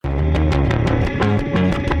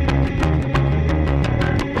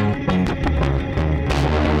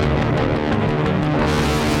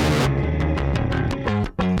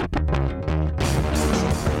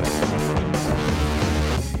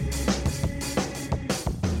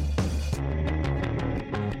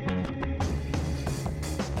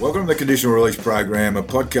Welcome to the Conditional Release Program, a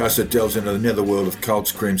podcast that delves into the netherworld of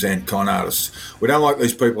cults, crims and con artists. We don't like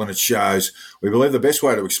these people and it shows. We believe the best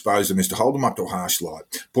way to expose them is to hold them up to a harsh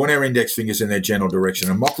light, point our index fingers in their general direction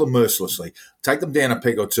and mock them mercilessly, take them down a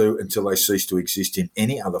peg or two until they cease to exist in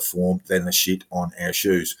any other form than the shit on our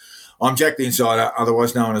shoes. I'm Jack the Insider,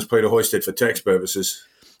 otherwise known as Peter Hoisted for tax purposes.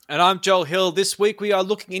 And I'm Joel Hill. This week we are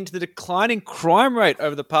looking into the declining crime rate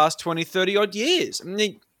over the past 20, 30 odd years. I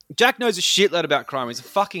mean, Jack knows a shitload about crime. He's a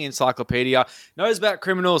fucking encyclopedia, knows about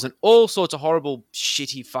criminals and all sorts of horrible,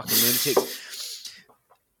 shitty fucking lunatics.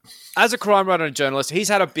 As a crime writer and journalist, he's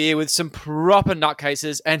had a beer with some proper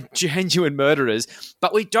nutcases and genuine murderers,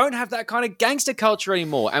 but we don't have that kind of gangster culture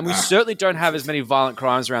anymore, and we certainly don't have as many violent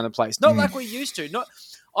crimes around the place. Not like we used to.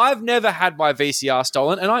 I've never had my VCR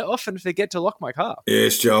stolen, and I often forget to lock my car.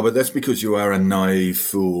 Yes, Joe, but that's because you are a naive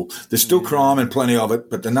fool. There's still crime and plenty of it,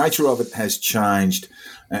 but the nature of it has changed,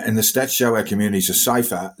 and the stats show our communities are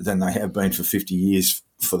safer than they have been for 50 years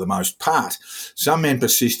for the most part. Some men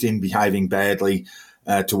persist in behaving badly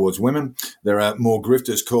towards women. There are more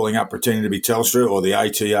grifters calling up pretending to be Telstra or the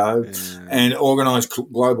ATO, and organised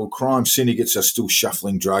global crime syndicates are still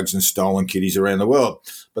shuffling drugs and stolen kiddies around the world.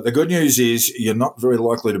 But the good news is you're not very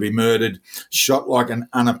likely to be murdered, shot like an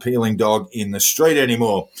unappealing dog in the street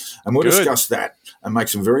anymore. And we'll discuss that and make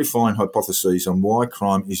some very fine hypotheses on why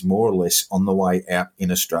crime is more or less on the way out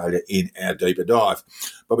in Australia in our deeper dive.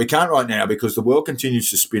 But we can't right now because the world continues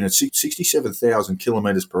to spin at 67,000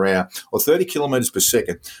 kilometres per hour or 30 kilometres per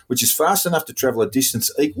second, which is fast enough to travel a distance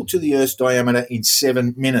equal to the Earth's diameter in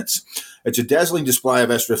 7 minutes. It's a dazzling display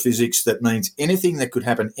of astrophysics that means anything that could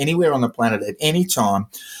happen anywhere on the planet at any time,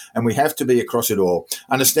 and we have to be across it all.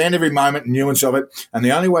 Understand every moment and nuance of it, and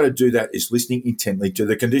the only way to do that is listening intently to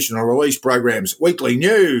the Conditional Release Program's weekly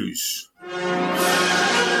news.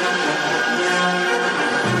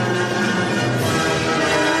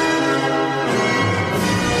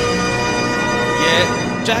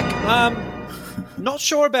 Yeah, Jack, not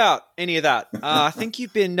sure about any of that. I think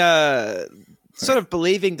you've been sort of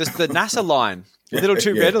believing the NASA line a little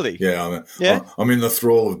too readily. I'm in the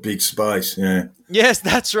thrall of big space, yeah. Yes,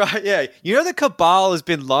 that's right, yeah. You know the cabal has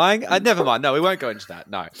been lying? Never mind, no, we won't go into that,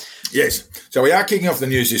 no. Yes, so we are kicking off the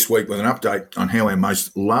news this week with an update on how our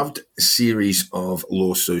most loved series of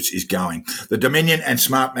lawsuits is going. The Dominion and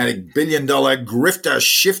Smartmatic billion-dollar grifter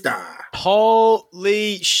shifter.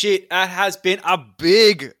 Holy shit, that has been a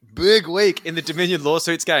big week in the Dominion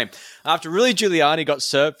lawsuits game. After Rudy Giuliani got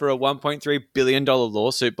served for a $1.3 billion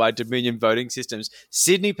lawsuit by Dominion Voting Systems,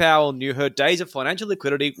 Sidney Powell knew her days of financial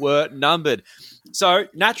liquidity were numbered. So,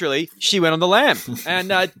 naturally, she went on the lam.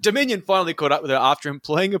 And Dominion finally caught up with her after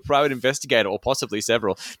employing a private investigator, or possibly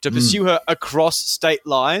several, to pursue her across state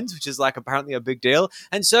lines, which is like apparently a big deal,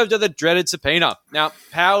 and served her the dreaded subpoena. Now,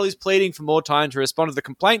 Powell is pleading for more time to respond to the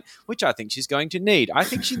complaint, which I think she's going to need. I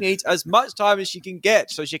think she needs as much time as she can get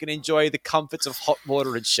so she can enjoy the comforts of hot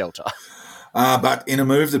water and shelter. But in a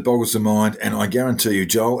move that boggles the mind, and I guarantee you,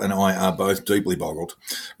 Joel and I are both deeply boggled,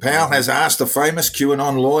 Powell has asked the famous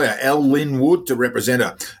QAnon lawyer, Al Lynn Wood, to represent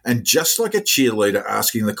her. And just like a cheerleader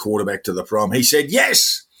asking the quarterback to the prom, he said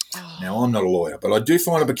yes. Now, I'm not a lawyer, but I do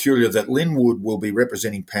find it peculiar that Lynn Wood will be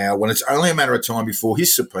representing Powell when it's only a matter of time before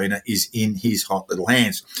his subpoena is in his hot little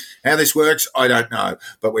hands. How this works, I don't know,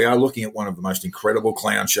 but we are looking at one of the most incredible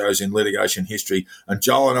clown shows in litigation history, and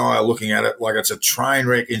Joel and I are looking at it like it's a train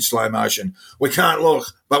wreck in slow motion. We can't look,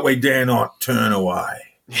 but we dare not turn away.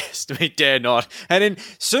 Yes, we dare not. And in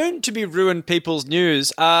soon-to-be-ruined people's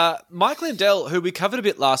news, Mike Lindell, who we covered a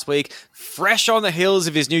bit last week, fresh on the heels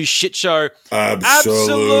of his new shit show,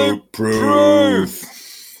 Absolute Proof,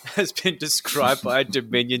 has been described by a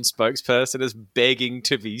Dominion spokesperson as begging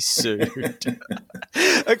to be sued.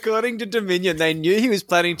 According to Dominion, they knew he was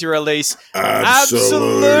planning to release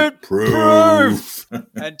Absolute Proof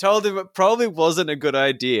and told him it probably wasn't a good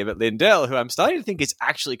idea. But Lindell, who I'm starting to think is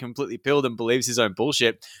actually completely pilled and believes his own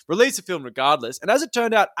bullshit, released the film regardless, and as it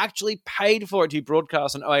turned out, actually paid for it to be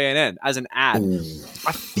broadcast on OANN as an ad.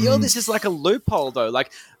 I feel this is like a loophole, though.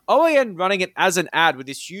 Like, OAN running it as an ad with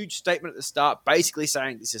this huge statement at the start, basically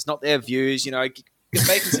saying this is not their views, you know,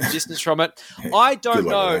 making some distance from it. I don't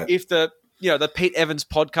know if the Pete Evans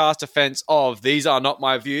podcast offense of these are not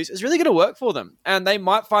my views is really going to work for them. And they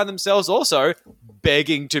might find themselves also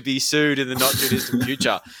begging to be sued in the not too distant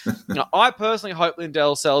future. Now, I personally hope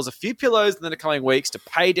Lindell sells a few pillows in the coming weeks to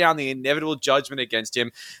pay down the inevitable judgment against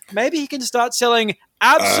him. Maybe he can start selling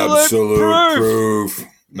Absolute Proof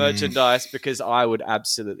merchandise, because I would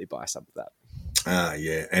absolutely buy some of that.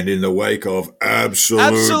 Yeah. And in the wake of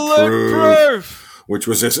Absolute Proof, which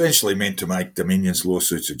was essentially meant to make Dominion's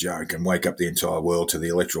lawsuits a joke and wake up the entire world to the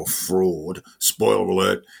electoral fraud. Spoiler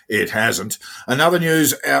alert, it hasn't. Another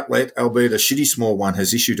news outlet, albeit a shitty small one,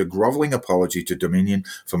 has issued a grovelling apology to Dominion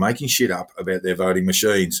for making shit up about their voting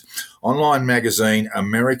machines. Online magazine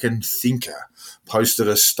American Thinker posted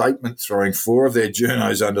a statement throwing 4 of their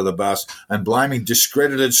journos under the bus and blaming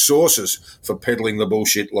discredited sources for peddling the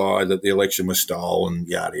bullshit lie that the election was stolen,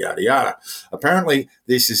 yada, yada, yada. Apparently,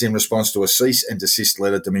 this is in response to a cease and desist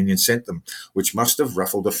letter Dominion sent them, which must have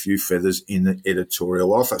ruffled a few feathers in the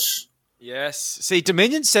editorial office. Yes. See,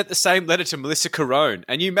 Dominion sent the same letter to Melissa Carone,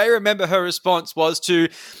 and you may remember her response was to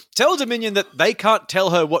tell Dominion that they can't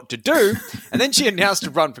tell her what to do, and then she announced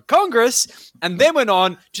to run for Congress, and then went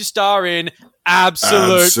on to star in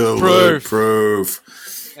Absolute Proof.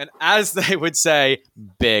 And as they would say,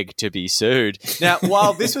 beg to be sued. Now,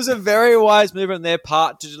 while this was a very wise move on their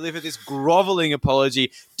part to deliver this grovelling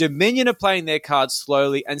apology, Dominion are playing their cards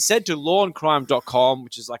slowly and said to lawandcrime.com,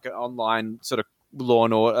 which is like an online sort of law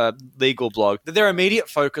or legal blog, that their immediate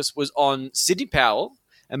focus was on Sidney Powell,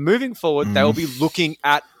 and moving forward, they will be looking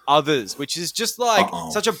at others, which is just like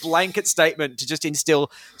such a blanket statement to just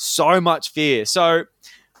instill so much fear. So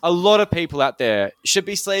a lot of people out there should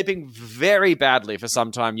be sleeping very badly for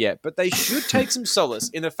some time yet, but they should take some solace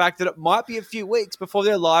in the fact that it might be a few weeks before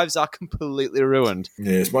their lives are completely ruined.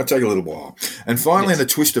 Yes, might take a little while. And finally, in a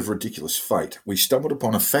twist of ridiculous fate, we stumbled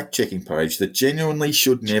upon a fact-checking page that genuinely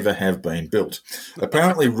should never have been built.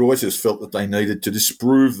 Apparently, Reuters felt that they needed to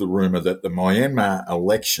disprove the rumour that the Myanmar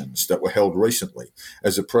elections that were held recently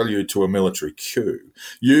as a prelude to a military coup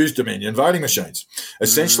used Dominion voting machines,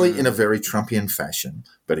 essentially in a very Trumpian fashion,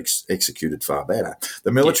 but executed far better.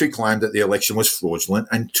 The military claimed that the election was fraudulent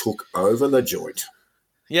and took over the joint.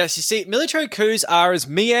 Yes, you see, military coups are as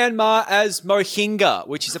Myanmar as mohinga,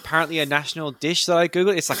 which is apparently a national dish that I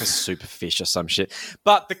Googled. It's like a super fish or some shit.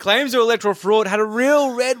 But the claims of electoral fraud had a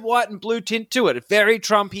real red, white, and blue tint to it. Very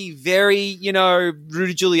Trumpy, very,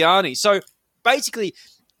 Rudy Giuliani. So basically,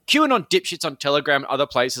 QAnon dipshits on Telegram and other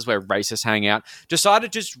places where racists hang out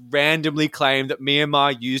decided to just randomly claim that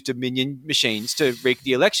Myanmar used Dominion machines to rig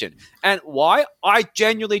the election. And why? I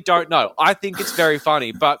genuinely don't know. I think it's very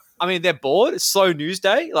funny, but I mean, they're bored. It's slow news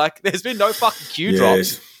day. Like, there's been no fucking queue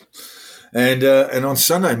drops. And on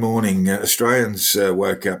Sunday morning, Australians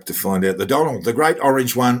woke up to find out that Donald, the great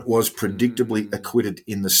orange one, was predictably acquitted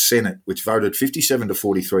in the Senate, which voted 57 to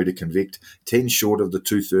 43 to convict, 10 short of the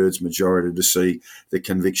 2/3 majority to see the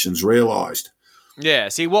convictions realised. Yeah,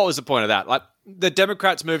 see, what was the point of that? Like, the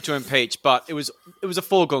Democrats moved to impeach, but it was a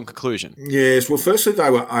foregone conclusion. Yes, well, firstly,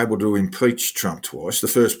 they were able to impeach Trump twice, the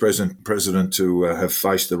first president to have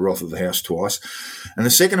faced the wrath of the House twice, and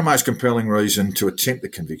the second and most compelling reason to attempt the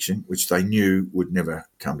conviction, which they knew would never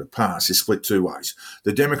come to pass, is split two ways.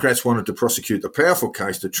 The Democrats wanted to prosecute the powerful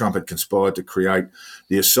case that Trump had conspired to create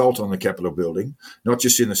the assault on the Capitol building, not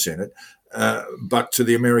just in the Senate, but to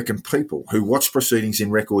the American people who watched proceedings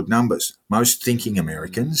in record numbers. Most thinking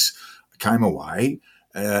Americans came away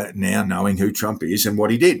now knowing who Trump is and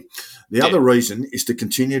what he did. The other reason is to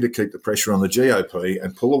continue to keep the pressure on the GOP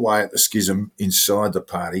and pull away at the schism inside the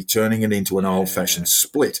party, turning it into an old-fashioned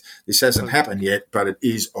split. This hasn't happened yet, but it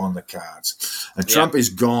is on the cards. And Trump is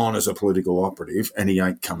gone as a political operative, and he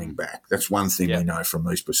ain't coming back. That's one thing we know from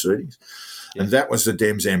these proceedings. And that was the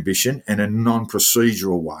Dems' ambition, and in a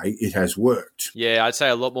non-procedural way, it has worked. Yeah, I'd say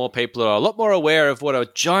a lot more people are a lot more aware of what a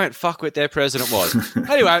giant fuckwit their president was.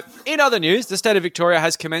 Anyway, in other news, the state of Victoria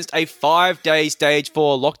has commenced a 5-day stage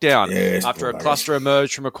 4 lockdown after a cluster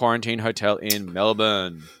emerged from a quarantine hotel in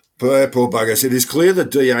Melbourne. Poor buggers. It is clear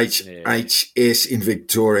that DHHS in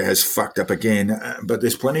Victoria has fucked up again, but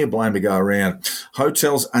there's plenty of blame to go around.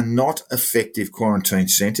 Hotels are not effective quarantine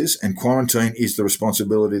centres, and quarantine is the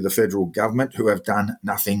responsibility of the federal government, who have done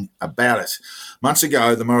nothing about it. Months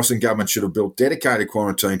ago, the Morrison government should have built dedicated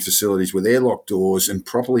quarantine facilities with airlock doors and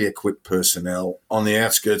properly equipped personnel on the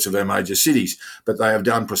outskirts of our major cities, but they have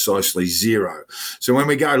done precisely zero. So when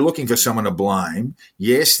we go looking for someone to blame,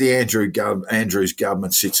 yes, the Andrews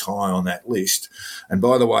government sits high on that list. And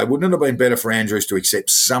by the way, wouldn't it have been better for Andrews to accept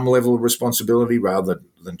some level of responsibility rather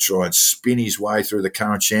than try and spin his way through the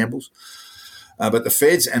current shambles? But the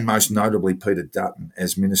feds, and most notably Peter Dutton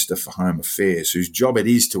as Minister for Home Affairs, whose job it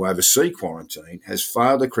is to oversee quarantine, has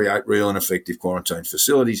failed to create real and effective quarantine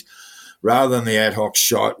facilities, rather than the ad hoc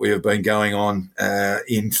shite we have been going on that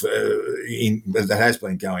has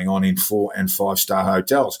been going on in 4- and 5-star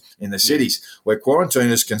hotels in the cities, where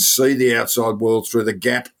quarantiners can see the outside world through the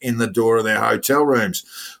gap in the door of their hotel rooms.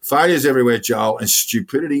 Failures everywhere, Joel, and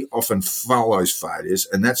stupidity often follows failures,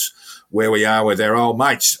 and that's where we are with our old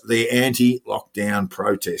mates, the anti-lockdown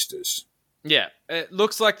protesters. Yeah, it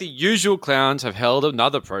looks like the usual clowns have held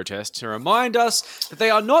another protest to remind us that they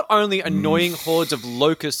are not only annoying hordes of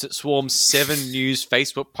locusts that swarm 7 News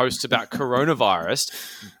Facebook posts about coronavirus,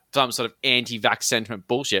 some sort of anti-vax sentiment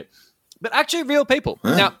bullshit, but actually real people.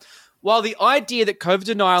 Huh? Now, while the idea that COVID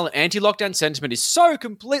denial and anti-lockdown sentiment is so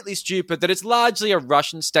completely stupid that it's largely a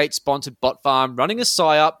Russian state-sponsored bot farm running a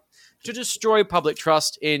psyop to destroy public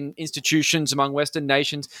trust in institutions among Western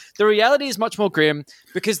nations, the reality is much more grim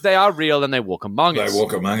because they are real and they walk among us. They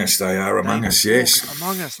walk among us. They are among us, yes.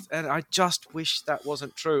 Among us. And I just wish that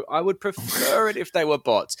wasn't true. I would prefer it if they were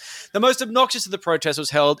bots. The most obnoxious of the protests was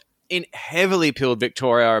held in heavily pilled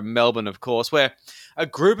Victoria and Melbourne, of course, where a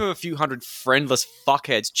group of a few hundred friendless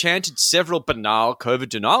fuckheads chanted several banal COVID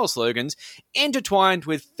denial slogans intertwined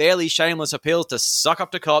with fairly shameless appeals to suck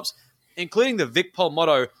up to cops, including the VicPol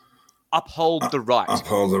motto, uphold the right.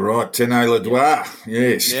 Uphold the right. Tenez le droit.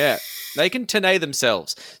 Yes. Yeah. They can tenez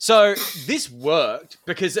themselves. So this worked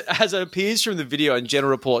because, as it appears from the video and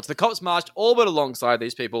general reports, the cops marched all but alongside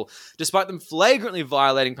these people, despite them flagrantly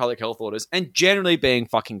violating public health orders and generally being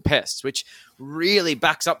fucking pests, which really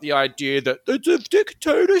backs up the idea that it's a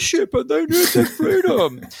dictatorship and they need their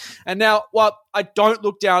freedom. And now, while I don't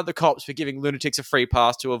look down at the cops for giving lunatics a free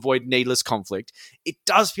pass to avoid needless conflict, it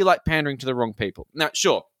does feel like pandering to the wrong people. Now,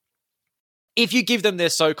 sure, if you give them their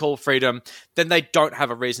so-called freedom, then they don't have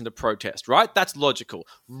a reason to protest, right? That's logical.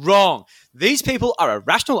 Wrong. These people are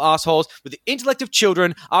irrational assholes with the intellect of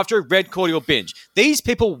children after a red cordial binge. These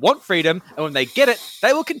people want freedom, and when they get it,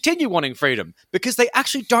 they will continue wanting freedom because they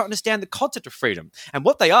actually don't understand the concept of freedom. And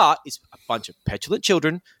what they are is a bunch of petulant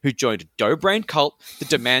children who joined a dough-brained cult that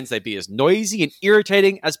demands they be as noisy and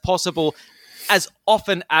irritating as possible as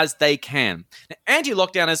often as they can. Now,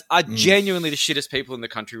 anti-lockdowners are genuinely the shittest people in the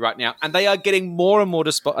country right now, and they are getting more and more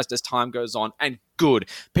despised as time goes on, and good.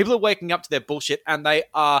 People are waking up to their bullshit, and they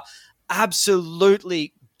are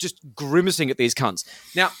absolutely just grimacing at these cunts.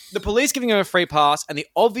 Now, the police giving them a free pass and the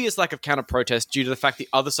obvious lack of counter-protest due to the fact the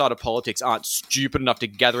other side of politics aren't stupid enough to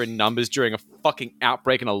gather in numbers during a fucking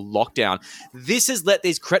outbreak and a lockdown. This has let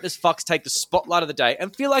these cretinous fucks take the spotlight of the day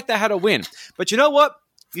and feel like they had a win. But you know what?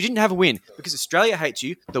 You didn't have a win because Australia hates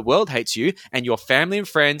you, the world hates you, and your family and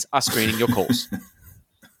friends are screening your calls.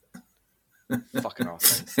 Fucking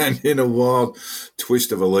awesome. And in a wild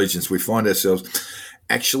twist of allegiance, we find ourselves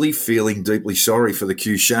actually feeling deeply sorry for the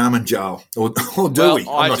Q Sharman, Joel. Or do we?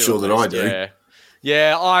 I'm not sure that I do. Yeah.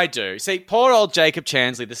 Yeah, I do. See, poor old Jacob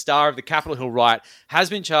Chansley, the star of the Capitol Hill riot, has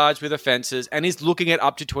been charged with offences and is looking at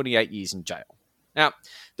up to 28 years in jail. Now,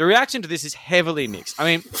 the reaction to this is heavily mixed. I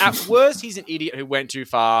mean, at worst, he's an idiot who went too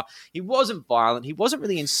far. He wasn't violent. He wasn't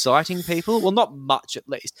really inciting people. Well, not much, at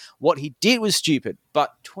least. What he did was stupid.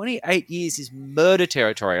 But 28 years is murder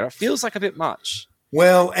territory, and it feels like a bit much.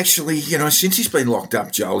 Well, actually, since he's been locked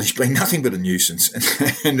up, Joel, he's been nothing but a nuisance.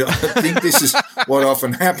 And I think this is what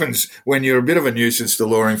often happens when you're a bit of a nuisance to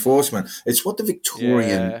law enforcement. It's what the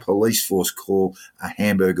Victorian police force call a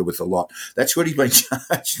hamburger with a lot. That's what he's been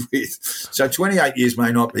charged with. So 28 years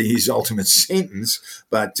may not be his ultimate sentence,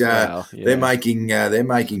 but they're making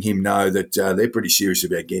him know that they're pretty serious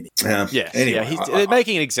about getting him. Anyway, they're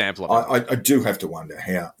making an example of him. I do have to wonder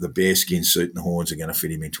how the bearskin suit and horns are going to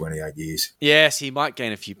fit him in 28 years. Yes, he might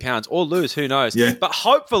gain a few pounds or lose, who knows? Yeah. But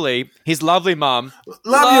hopefully his lovely mum,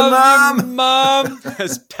 Love you, Mum,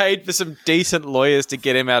 has paid for some decent lawyers to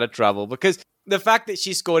get him out of trouble, because the fact that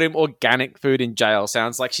she scored him organic food in jail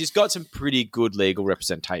sounds like she's got some pretty good legal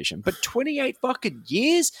representation. But 28 fucking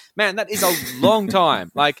years? Man, that is a long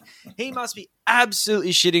time. Like, he must be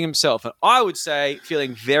absolutely shitting himself. And I would say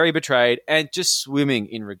feeling very betrayed and just swimming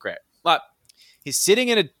in regret. Like, he's sitting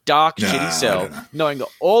in a dark, shitty cell, knowing that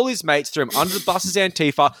all his mates threw him under the bus as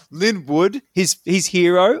Antifa. Lynn Wood, his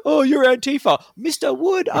hero, oh, you're Antifa. Mr.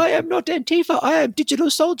 Wood, I am not Antifa. I am Digital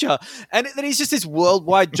Soldier. And then he's just this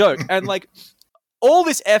worldwide joke. And, like, all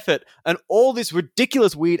this effort and all this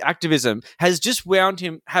ridiculous, weird activism has just wound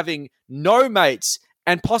him having no mates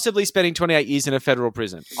and possibly spending 28 years in a federal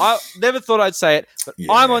prison. I never thought I'd say it, but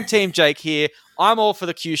I'm on Team Jake here. I'm all for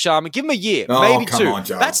the Q Sharman. Give him a year, maybe 2. On,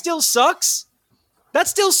 that still sucks. That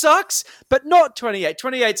still sucks, but not 28.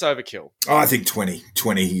 28's overkill. I think 20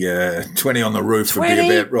 on the roof 20? Would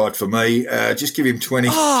be about right for me. Just give him 20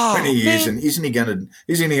 years, and isn't he going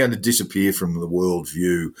to disappear from the world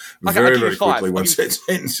view very quickly once that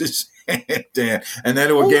sentence is down? And that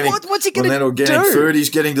organic, what's he going to do? Organic food he's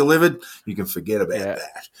getting delivered, you can forget about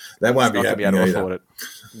that. That won't be happening either.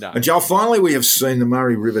 No. And Joel, finally, we have seen the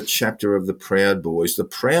Murray River chapter of the Proud Boys, the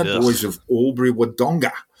Proud Boys of Albury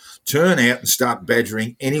Wodonga. turn out and start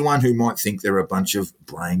badgering anyone who might think they're a bunch of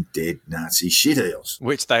brain-dead Nazi shit-eels.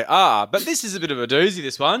 Which they are. But this is a bit of a doozy,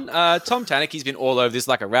 this one. Tom Tanuki's been all over this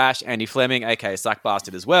like a rash. Andy Fleming, aka Slack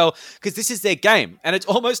Bastard as well, because this is their game. And it's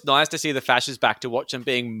almost nice to see the fascists back to watch them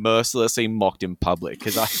being mercilessly mocked in public,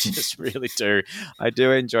 because I just really do. I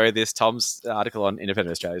do enjoy this. Tom's article on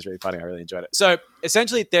Independent Australia is really funny. I really enjoyed it. So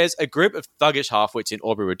essentially, there's a group of thuggish half-wits in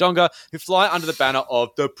Albury-Wodonga who fly under the banner of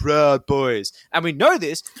the Proud Boys. And we know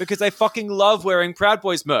this because they fucking love wearing Proud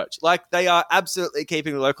Boys merch. Like, they are absolutely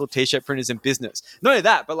keeping the local t-shirt printers in business. Not only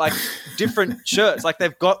that, but like different shirts. Like,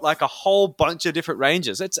 they've got like a whole bunch of different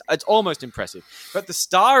ranges. It's almost impressive. But the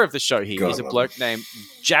star of the show here is a bloke named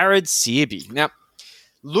Jared Searby. Now,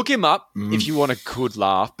 look him up if you want a good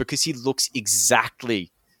laugh, because he looks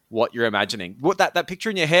exactly what you're imagining. What that picture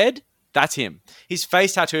in your head? That's him. His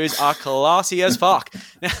face tattoos are classy as fuck.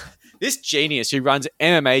 Now, this genius who runs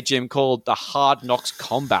an MMA gym called the Hard Knocks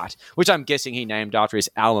Combat, which I'm guessing he named after his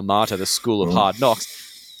alma mater, the School of Hard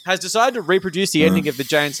Knocks, has decided to reproduce the ending of the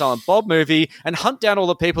Jay and Silent Bob movie and hunt down all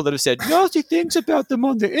the people that have said nasty things about them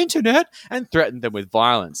on the internet and threatened them with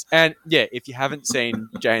violence. And yeah, if you haven't seen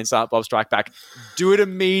Jay and Silent Bob Strike Back, do it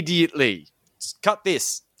immediately. Cut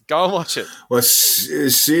this. Go and watch it. Well,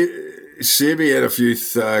 Searby had a few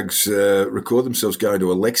thugs record themselves going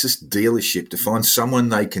to a Lexus dealership to find someone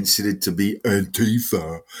they considered to be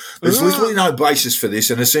Antifa. There's literally no basis for this,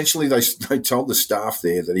 and essentially they told the staff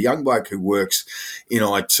there that a young bloke who works in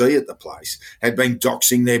IT at the place had been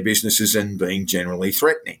doxing their businesses and being generally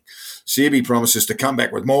threatening. Searby promises to come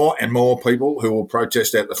back with more and more people who will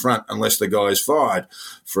protest out the front unless the guy is fired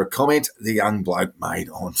for a comment the young bloke made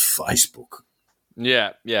on Facebook.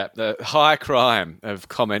 Yeah, the high crime of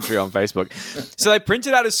commentary on Facebook. So they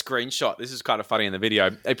printed out a screenshot. This is kind of funny in the video.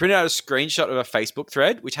 They printed out a screenshot of a Facebook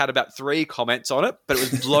thread, which had about 3 comments on it, but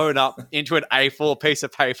it was blown up into an A4 piece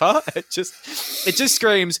of paper. It just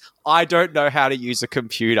screams, I don't know how to use a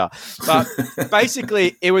computer. But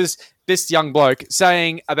basically, it was this young bloke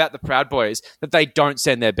saying about the Proud Boys that they don't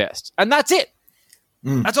send their best. And that's it.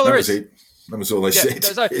 That's all there is. That was all they said.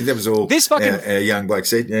 So that was all this fucking our young bloke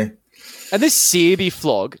said, yeah. And this Searby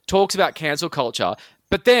flog talks about cancel culture,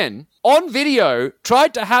 but then on video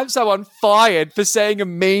tried to have someone fired for saying a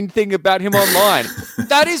mean thing about him online.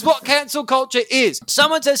 That is what cancel culture is.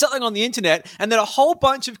 Someone says something on the internet and then a whole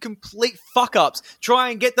bunch of complete fuck-ups try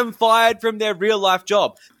and get them fired from their real-life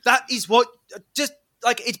job. That is what just...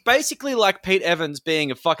 Like, it's basically like Pete Evans being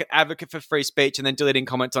a fucking advocate for free speech and then deleting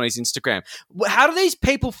comments on his Instagram. How do these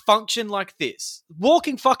people function like this?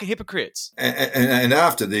 Walking fucking hypocrites. And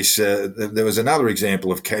after this, there was another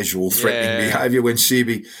example of casual threatening behaviour when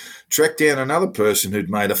Searby tracked down another person who'd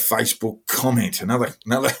made a Facebook comment.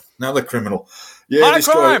 Another criminal. Yeah, this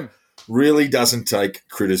guy really doesn't take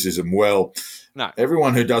criticism well. No.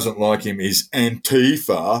 Everyone who doesn't like him is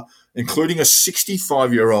Antifa, including a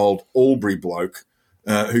 65-year-old Albury bloke.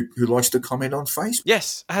 Who likes to comment on Facebook.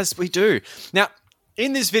 Yes, as we do. Now,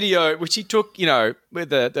 in this video, which he took, with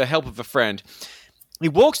the help of a friend, he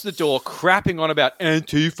walks to the door crapping on about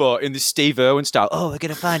Antifa in this Steve Irwin style. Oh, we're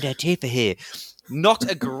going to find Antifa here. Knocked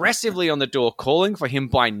aggressively on the door, calling for him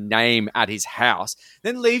by name at his house.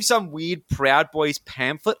 Then leaves some weird Proud Boys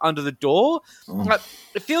pamphlet under the door.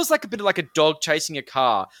 It feels like a bit like a dog chasing a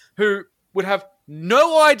car who would have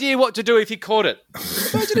no idea what to do if he caught it.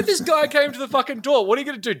 Imagine if this guy came to the fucking door. What are you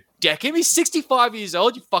going to do? Deck him? He's 65 years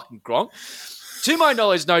old, you fucking gronk. To my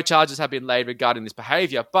knowledge, no charges have been laid regarding this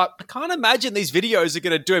behaviour, but I can't imagine these videos are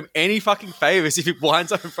going to do him any fucking favours if he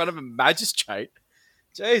winds up in front of a magistrate.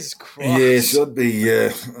 Jesus Christ. Yes,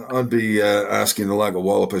 I'd be asking the local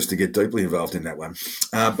Wallopers to get deeply involved in that one.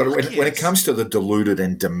 But when it comes to the deluded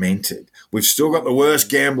and demented, we've still got the worst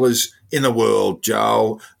gamblers in the world,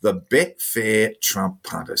 Joel, the Betfair Trump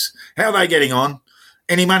punters. How are they getting on?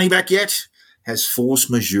 Any money back yet? Has force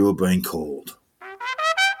majeure been called?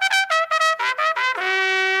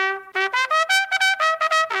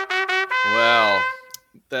 Well,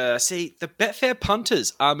 the Betfair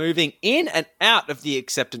punters are moving in and out of the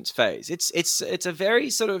acceptance phase. It's a very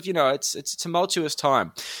sort of, it's a tumultuous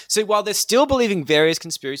time. So while they're still believing various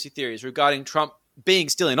conspiracy theories regarding Trump being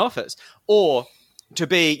still in office or to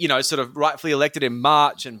be, sort of rightfully elected in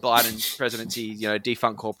March and Biden's presidency,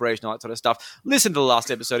 defunct corporation, all that sort of stuff, listen to the last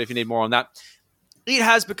episode if you need more on that. It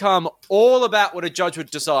has become all about what a judge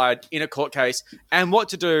would decide in a court case and what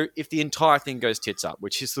to do if the entire thing goes tits up,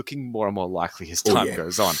 which is looking more and more likely as time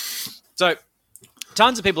goes on. So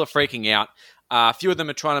tons of people are freaking out. A few of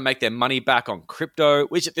them are trying to make their money back on crypto,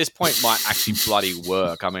 which at this point might actually bloody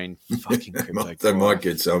work. I mean, fucking crypto. They might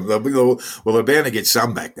get some. They're bound to get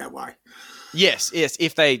some back that way. Yes.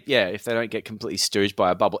 If they don't get completely stooged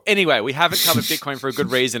by a bubble. Anyway, we haven't covered Bitcoin for a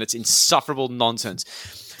good reason. It's insufferable nonsense.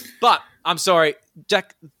 But I'm sorry,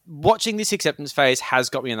 Jack. Watching this acceptance phase has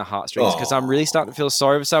got me in the heartstrings because I'm really starting to feel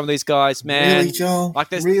sorry for some of these guys, man. Really, Joel?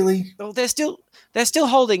 Really? Well, they're still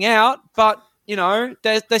holding out, but you know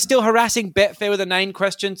they're still harassing Betfair with inane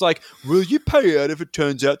questions like, "Will you pay out if it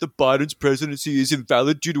turns out that Biden's presidency is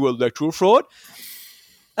invalid due to electoral fraud?"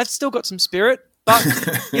 They've still got some spirit, but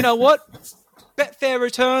you know what? Betfair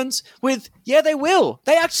returns with, they will.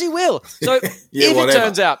 They actually will. So if it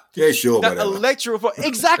turns out that electoral fraud,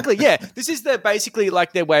 exactly, this is basically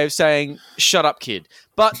like their way of saying, shut up, kid.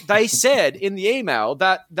 But they said in the email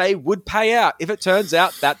that they would pay out if it turns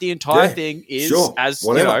out that the entire thing is as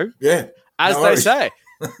they say.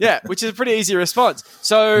 Which is a pretty easy response.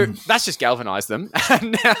 So that's just galvanized them.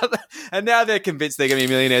 And now they're convinced they're going to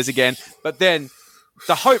be millionaires again. But then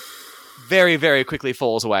the hope very, very quickly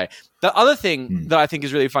falls away. The other thing that I think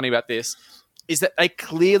is really funny about this is that they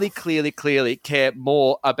clearly care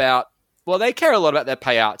more about, they care a lot about their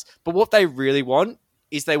payouts, but what they really want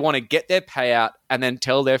is they want to get their payout and then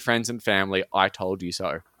tell their friends and family, I told you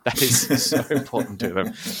so. That is so important to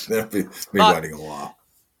them. They'll be waiting a while.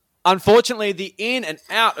 Unfortunately, the in and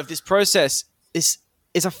out of this process is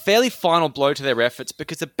a fairly final blow to their efforts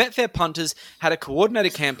because the Betfair punters had a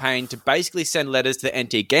coordinated campaign to basically send letters to the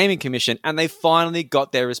NT Gaming Commission, and they finally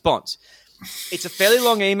got their response. It's a fairly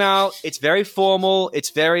long email. It's very formal. It's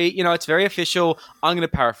very, it's very official. I'm going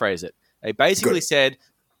to paraphrase it. They basically said,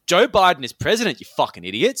 Joe Biden is president, you fucking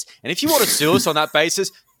idiots. And if you want to sue us on that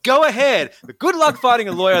basis, go ahead. But good luck finding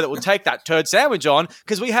a lawyer that will take that turd sandwich on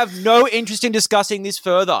because we have no interest in discussing this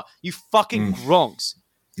further. You fucking gronks.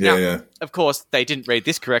 Now, of course, they didn't read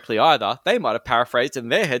this correctly either. They might have paraphrased in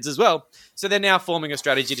their heads as well. So they're now forming a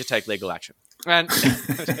strategy to take legal action. And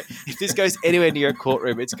if this goes anywhere near a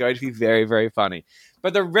courtroom, it's going to be very, very funny.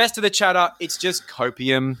 But the rest of the chatter, it's just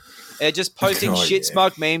copium. They're just posting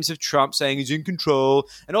smug memes of Trump saying he's in control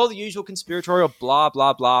and all the usual conspiratorial blah,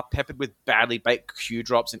 blah, blah, peppered with badly baked Q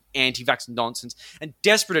drops and anti-vax nonsense and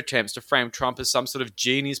desperate attempts to frame Trump as some sort of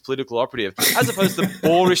genius political operative as opposed to the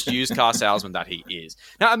boorish used car salesman that he is.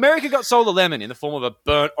 Now, America got sold a lemon in the form of a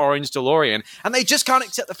burnt orange DeLorean, and they just can't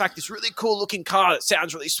accept the fact this really cool looking car that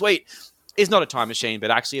sounds really sweet is not a time machine, but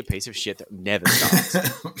actually a piece of shit that never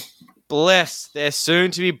starts. Bless their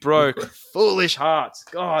soon-to-be broke, foolish hearts.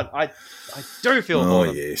 God, I do feel for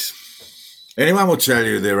them. Yes. Anyone will tell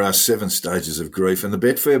you there are 7 stages of grief, and the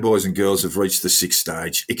Betfair boys and girls have reached the 6th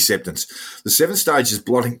stage, acceptance. The 7th stage is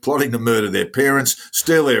plotting to murder their parents,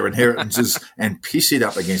 steal their inheritances, and piss it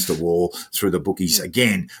up against the wall through the bookies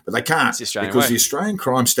again. But they can't because the Australian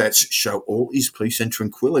crime stats show all is peace and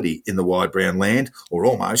tranquility in the wide brown land, or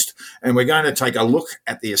almost. And we're going to take a look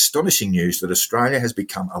at the astonishing news that Australia has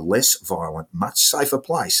become a less violent, much safer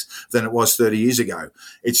place than it was 30 years ago.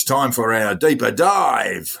 It's time for our deeper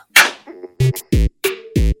dive.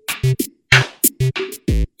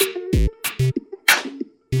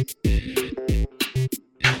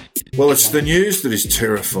 Well, it's the news that is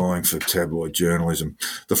terrifying for tabloid journalism.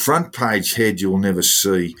 The front page head you'll never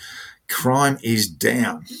see. Crime is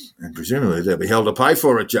down, and presumably they'll be held to pay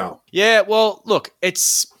for it, Joel. Yeah, well, look,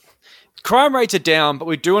 crime rates are down, but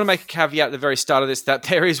we do want to make a caveat at the very start of this that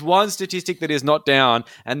there is one statistic that is not down,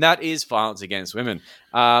 and that is violence against women.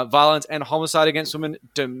 Violence and homicide against women,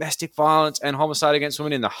 domestic violence and homicide against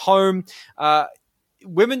women in the home.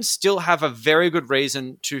 Women still have a very good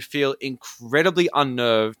reason to feel incredibly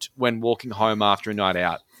unnerved when walking home after a night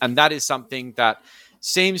out. And that is something that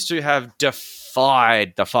seems to have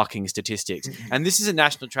defied the fucking statistics. And this is a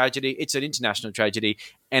national tragedy. It's an international tragedy,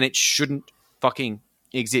 and it shouldn't fucking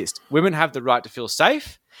exist. Women have the right to feel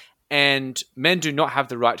safe, and men do not have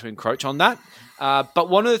the right to encroach on that. But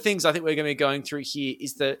one of the things I think we're going to be going through here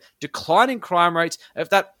is the declining crime rates of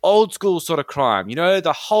that old school sort of crime. You know,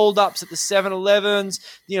 the holdups at the 7-Elevens,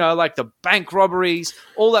 like the bank robberies,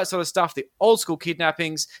 all that sort of stuff, the old school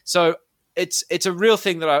kidnappings. So it's a real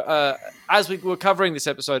thing that as we were covering this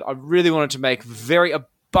episode, I really wanted to make very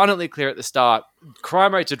abundantly clear at the start.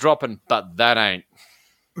 Crime rates are dropping, but that ain't.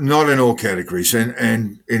 Not in all categories,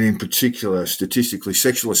 and in particular, statistically,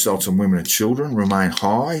 sexual assaults on women and children remain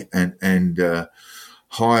high and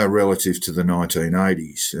higher relative to the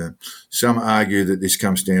 1980s. Some argue that this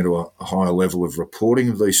comes down to a higher level of reporting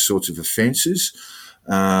of these sorts of offences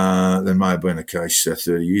than may have been the case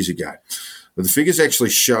 30 years ago. But the figures actually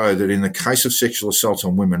show that in the case of sexual assaults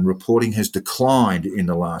on women, reporting has declined in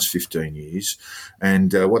the last 15 years.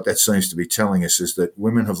 And what that seems to be telling us is that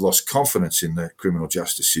women have lost confidence in the criminal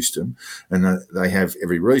justice system, and that they have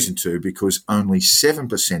every reason to, because only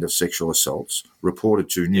 7% of sexual assaults reported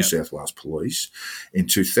to New South Wales Police in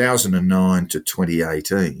 2009 to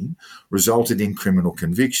 2018 resulted in criminal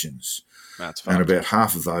convictions. That's and about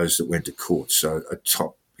half of those that went to court. So a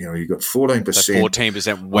top, you've got 14%. So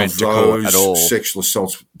 14% went to court at all. Sexual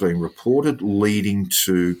assaults being reported, leading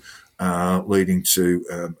to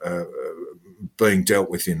being dealt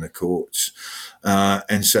with in the courts.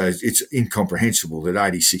 And so it's incomprehensible that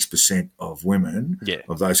 86% of women,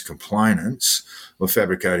 of those complainants, were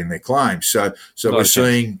fabricating their claims. So we're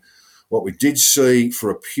seeing what we did see for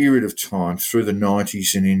a period of time through the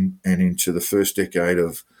 90s and into the first decade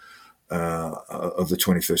of the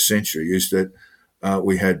 21st century is that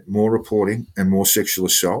we had more reporting and more sexual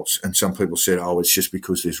assaults, and some people said, it's just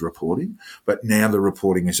because there's reporting. But now the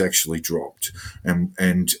reporting has actually dropped,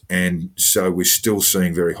 and so we're still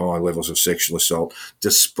seeing very high levels of sexual assault,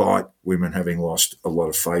 despite women having lost a lot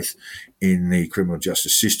of faith in the criminal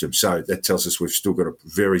justice system. So that tells us we've still got a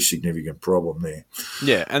very significant problem there.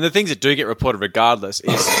 Yeah, and the things that do get reported regardless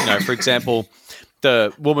is, for example,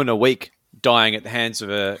 the woman a week dying at the hands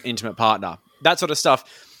of an intimate partner, that sort of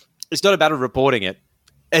stuff. It's not about reporting it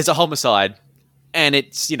as a homicide, and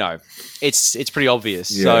it's it's pretty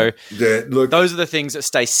obvious. Yeah. So those are the things that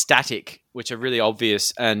stay static, which are really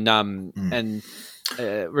obvious, and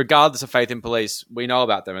regardless of faith in police, we know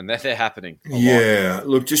about them, and they're happening.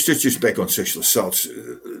 Look, just back on sexual assaults,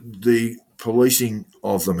 the policing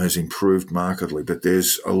of them has improved markedly, but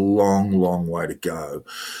there's a long, long way to go.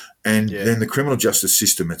 And then the criminal justice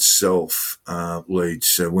system itself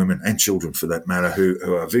leads women and children, for that matter,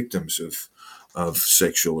 who are victims of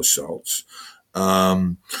sexual assaults,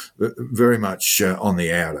 very much on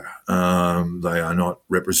the outer. They are not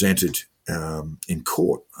represented in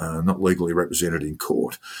court, not legally represented in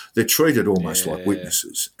court. They're treated almost like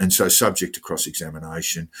witnesses, and so subject to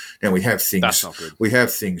cross-examination. Now we have things. That's not good. We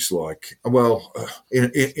have things like, in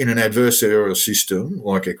an adversarial system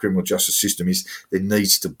like a criminal justice system, there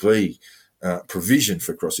needs to be provision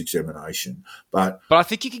for cross-examination, but I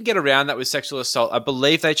think you can get around that with sexual assault. I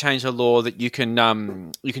believe they changed the law that you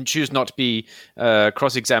can choose not to be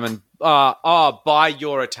cross-examined by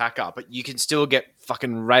your attacker, but you can still get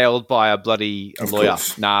fucking railed by a bloody lawyer.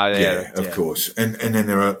 Of course. And then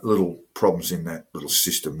there are little problems in that little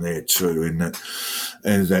system there too, in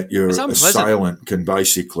that your assailant can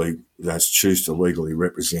basically choose to legally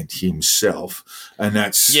represent himself, and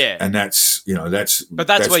that's where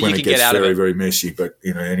you can get out of it. Very, very messy. But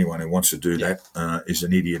anyone who wants to do that is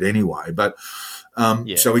an idiot anyway. But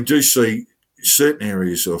so we do see certain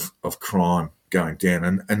areas of crime going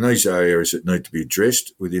down, and these are areas that need to be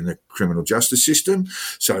addressed within the criminal justice system.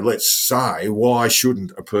 So let's say, why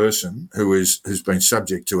shouldn't a person who's been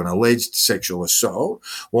subject to an alleged sexual assault,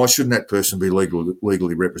 why shouldn't that person be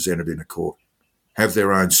legally represented in a court? Have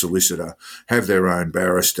their own solicitor, have their own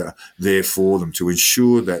barrister there for them to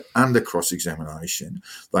ensure that under cross-examination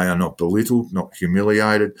they are not belittled, not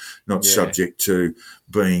humiliated, not subject to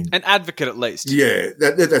being... An advocate at least. Yeah,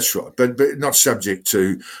 that's right, but not subject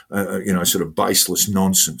to, sort of baseless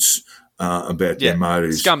nonsense about their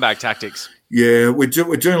motives. Scumbag tactics. Yeah, we're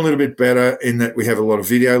doing a little bit better in that we have a lot of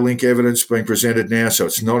video link evidence being presented now, so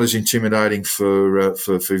it's not as intimidating for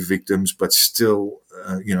victims, but still,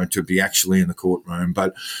 to be actually in the courtroom.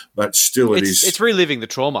 But still, it's reliving the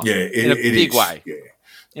trauma. Yeah, in a big way. Yeah,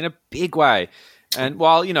 in a big way. And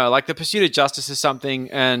while like the pursuit of justice is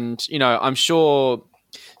something, and I'm sure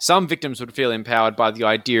some victims would feel empowered by the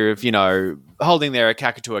idea of holding their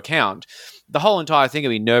attacker to account. The whole entire thing would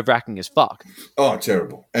be nerve-wracking as fuck. Oh,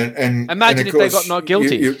 terrible! And imagine if they got not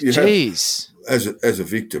guilty. Jeez. As a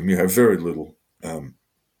victim, you have very little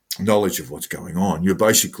knowledge of what's going on. You're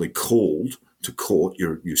basically called to court.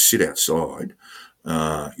 You sit outside.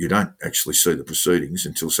 You don't actually see the proceedings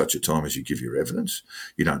until such a time as you give your evidence.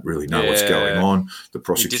 You don't really know what's going on. The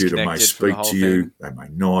prosecutor may speak to you, they may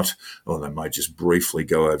not, or they may just briefly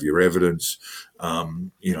go over your evidence.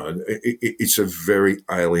 It's a very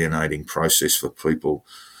alienating process for people,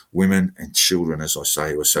 women and children, as I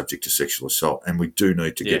say, who are subject to sexual assault, and we do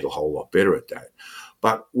need to get a whole lot better at that.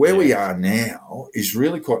 But where we are now is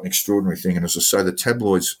really quite an extraordinary thing, and as I say, the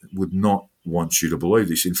tabloids would not want you to believe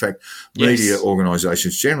this. In fact, media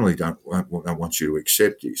organisations generally don't want you to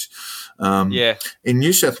accept this. In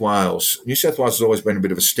New South Wales has always been a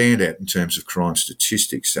bit of a standout in terms of crime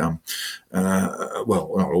statistics. Well,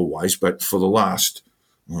 not always, but for the last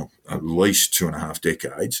at least 2.5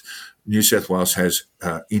 decades, New South Wales has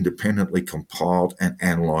independently compiled and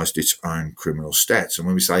analysed its own criminal stats. And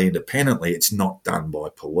when we say independently, it's not done by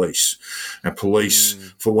police. Now,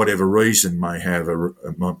 police, for whatever reason, may have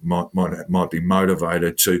might be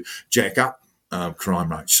motivated to jack up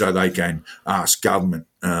crime rates, so they can ask government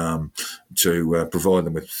to provide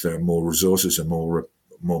them with more resources and more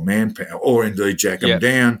manpower, or indeed jack them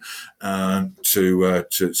down so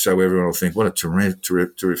everyone will think what a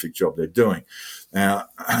terrific job they're doing. Now,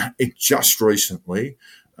 it just recently,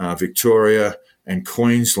 Victoria and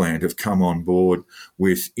Queensland have come on board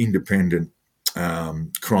with independent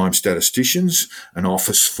crime statisticians, an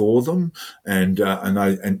office for them, and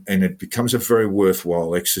it becomes a very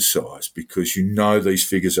worthwhile exercise because these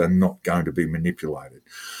figures are not going to be manipulated.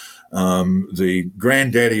 The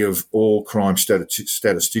granddaddy of all crime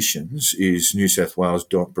statisticians is New South Wales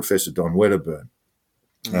Professor Don Wedderburn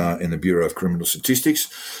in the Bureau of Criminal Statistics.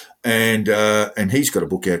 And he's got a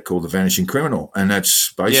book out called The Vanishing Criminal, and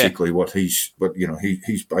that's basically he's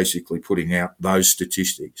basically putting out those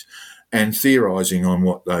statistics and theorising on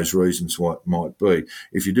what those reasons might be.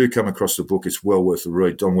 If you do come across the book, it's well worth a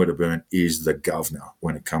read. Don Wedderburn is the governor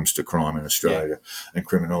when it comes to crime in Australia and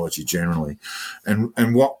criminology generally. And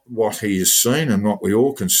what he has seen and what we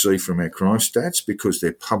all can see from our crime stats, because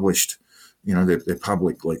they're published, they're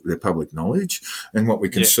public knowledge, and what we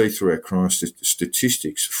can see through our crime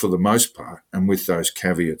statistics for the most part, and with those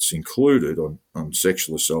caveats included on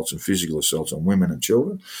sexual assaults and physical assaults on women and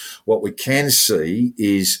children, what we can see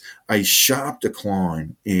is a sharp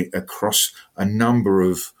decline across a number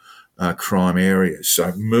of crime areas.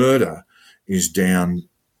 So murder rates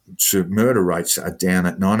are down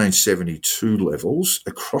at 1972 levels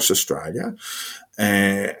across Australia.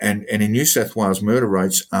 And in New South Wales, murder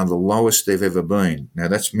rates are the lowest they've ever been. Now,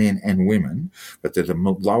 that's men and women, but they're the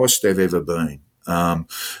lowest they've ever been. And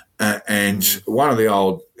one of the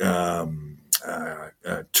old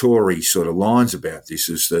Tory sort of lines about this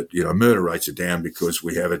is that, murder rates are down because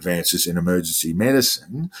we have advances in emergency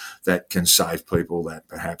medicine that can save people that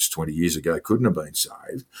perhaps 20 years ago couldn't have been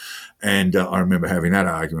saved. And I remember having that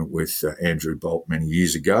argument with Andrew Bolt many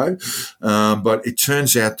years ago. But it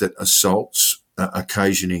turns out that assaults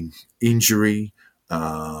occasioning injury,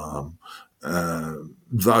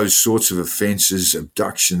 those sorts of offences,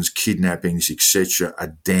 abductions, kidnappings, etc.,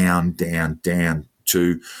 are down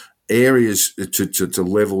to areas to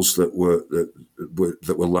levels that were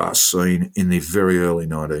last seen in the very early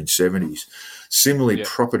 1970s. Similarly,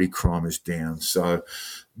 property crime is down, so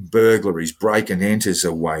burglaries, break and enters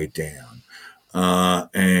are way down.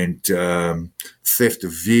 And theft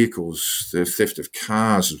of vehicles, the theft of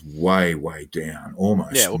cars is way down,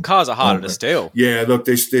 almost. Yeah, well, cars are harder to steal. Yeah, look,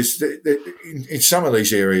 there's in some of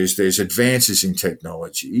these areas there's advances in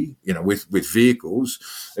technology. With vehicles,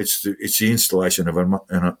 it's the installation of an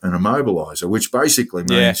immobiliser, which basically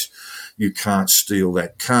means you can't steal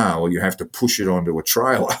that car, or you have to push it onto a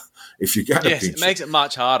trailer. If you're going to pinch it makes it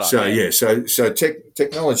much harder. So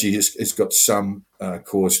technology has got some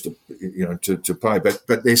cause to pay,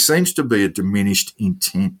 but there seems to be a diminished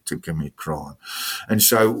intent to commit crime, and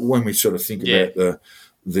so when we sort of think about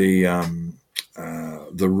the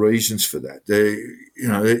reasons for that,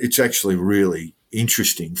 it's actually really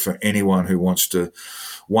interesting for anyone who wants to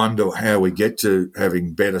wonder how we get to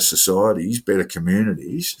having better societies, better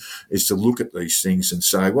communities, is to look at these things and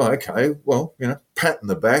say, pat in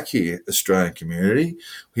the back here, Australian community.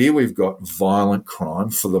 Here we've got violent crime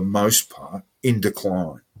for the most part in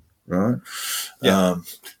decline, right? Yeah.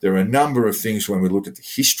 There are a number of things when we look at the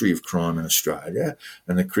history of crime in Australia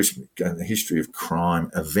and the history of crime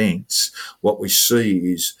events. What we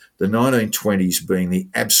see is the 1920s being the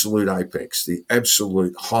absolute apex, the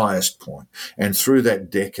absolute highest point. And through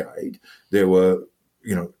that decade, there were,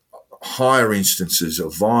 higher instances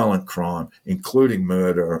of violent crime, including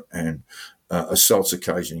murder and assaults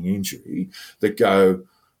occasioning injury, that go,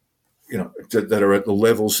 that are at the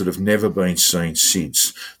levels that have never been seen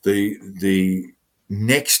since. The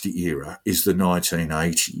next era is the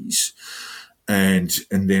 1980s. And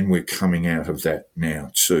then we're coming out of that now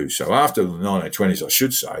too. So after the 1920s, I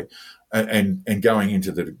should say, and going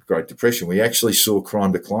into the Great Depression, we actually saw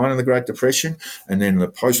crime decline in the Great Depression. And then in the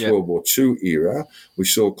post-World War II era, we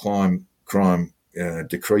saw crime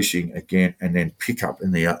decreasing again and then pick up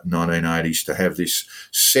in the 1980s to have this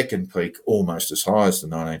second peak almost as high as the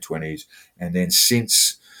 1920s. And then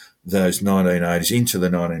since those 1980s into the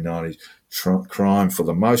 1990s, crime for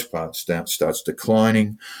the most part starts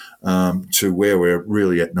declining to where we're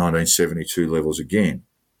really at 1972 levels again.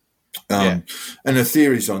 And the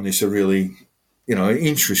theories on this are really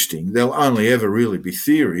interesting. They'll only ever really be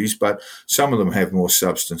theories, but some of them have more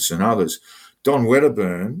substance than others. Don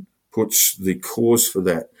Wedderburn puts the cause for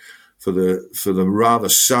that, for the rather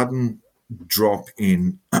sudden drop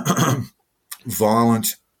in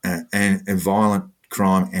violent violent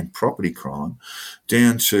crime and property crime,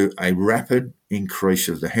 down to a rapid increase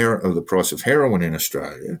of the price of heroin in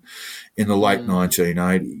Australia in the late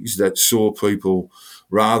 1980s that saw people,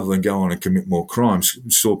 rather than go on and commit more crimes,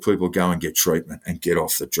 saw people go and get treatment and get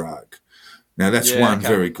off the drug. Now, that's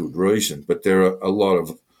very good reason, but there are a lot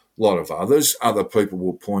of others. Other people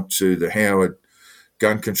will point to the Howard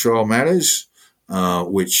gun control matters,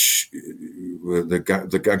 which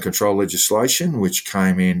the gun control legislation, which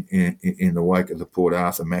came in the wake of the Port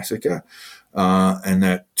Arthur massacre, and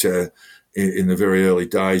that in the very early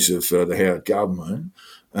days of the Howard government,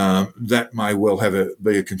 that may well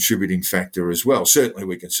be a contributing factor as well. Certainly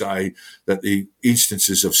we can say that the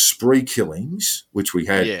instances of spree killings, which we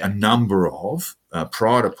had a number of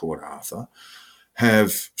prior to Port Arthur,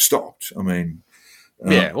 have stopped. I mean...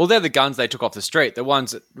 well, they're the guns they took off the street, the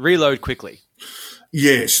ones that reload quickly.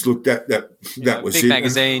 Yes, look, that was big it.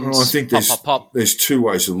 Magazines, and I think pop. There's two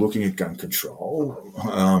ways of looking at gun control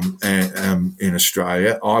in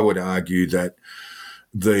Australia. I would argue that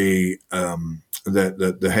the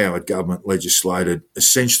Howard government legislated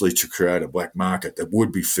essentially to create a black market that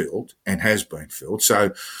would be filled and has been filled.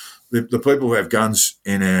 So the people who have guns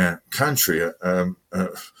in our country are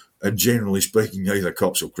generally speaking either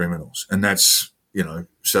cops or criminals, and that's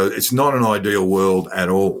so it's not an ideal world at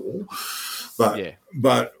all.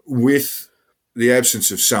 But with the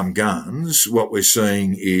absence of some guns, what we're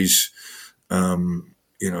seeing is, that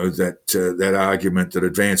argument that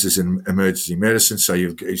advances in emergency medicine. So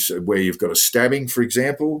where you've got a stabbing, for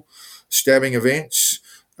example, stabbing events,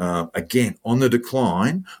 again on the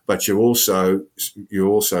decline, but you also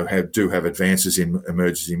have advances in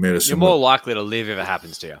emergency medicine. You're more likely to live if it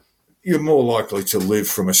happens to you. You're more likely to live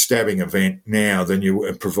from a stabbing event now than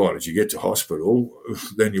you, provided you get to hospital,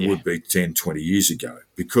 than you would be 10, 20 years ago.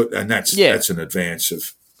 That's an advance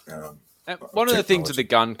of one of the things with the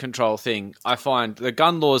gun control thing, I find the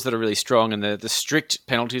gun laws that are really strong and the strict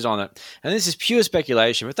penalties on it, and this is pure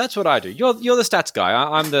speculation, but that's what I do. You're the stats guy.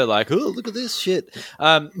 I'm the look at this shit.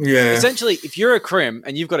 Essentially, if you're a crim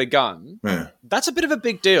and you've got a gun, that's a bit of a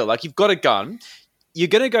big deal. Like, you've got a gun, you're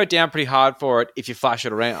going to go down pretty hard for it if you flash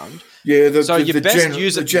it around. Yeah, you best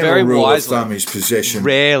use it very rule wisely. Of thumb is possession.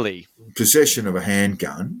 Rarely. Possession of a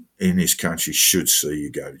handgun in this country should see you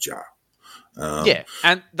go to jail.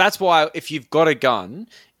 And that's why if you've got a gun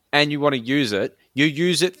and you want to use it, you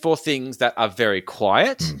use it for things that are very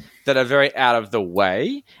quiet, that are very out of the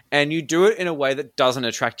way, and you do it in a way that doesn't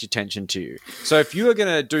attract attention to you. So if you are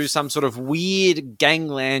going to do some sort of weird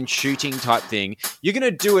gangland shooting type thing, you're going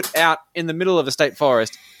to do it out in the middle of a state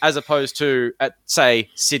forest as opposed to at, say,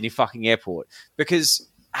 Sydney fucking airport, because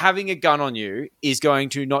having a gun on you is going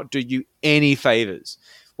to not do you any favours.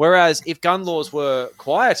 Whereas if gun laws were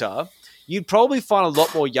quieter, you'd probably find a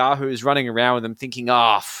lot more yahoos running around with them thinking,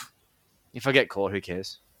 if I get caught, who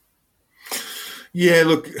cares? Yeah,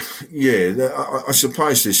 look, I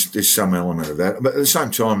suppose there's some element of that. But at the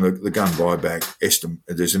same time, the gun buyback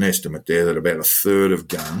there's an estimate there that about a third of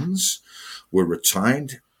guns were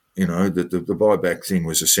retained. The buyback thing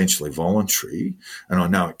was essentially voluntary, and I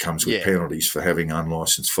know it comes with penalties for having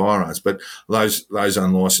unlicensed firearms. But those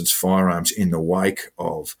unlicensed firearms in the wake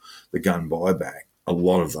of the gun buyback, a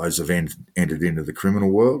lot of those have entered into the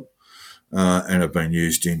criminal world. And have been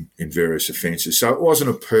used in various offences. So it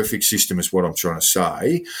wasn't a perfect system is what I'm trying to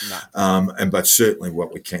say. No. But certainly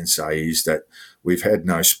what we can say is that we've had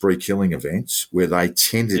no spree killing events where they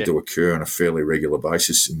tended to occur on a fairly regular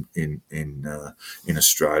basis in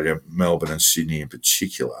Australia, Melbourne and Sydney in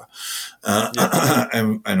particular.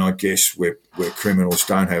 And I guess where criminals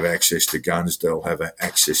don't have access to guns, they'll have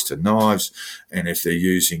access to knives. And if they're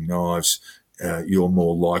using knives, you're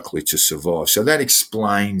more likely to survive. So that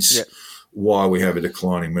explains why we have a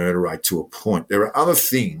declining murder rate to a point. There are other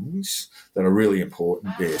things that are really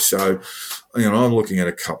important there. So, I'm looking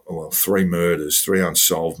at three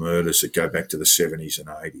unsolved murders that go back to the 70s and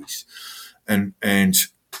 80s. And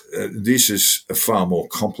this is a far more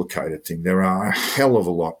complicated thing. There are a hell of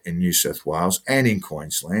a lot in New South Wales and in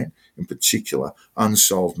Queensland, in particular,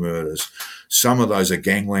 unsolved murders. Some of those are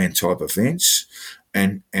gangland type events,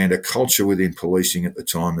 and a culture within policing at the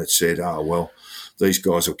time that said, these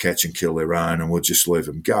guys will catch and kill their own and we'll just leave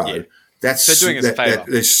them go. So doing us a favour.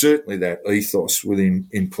 There's certainly that ethos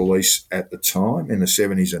in police at the time in the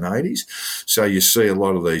 70s and 80s. So you see a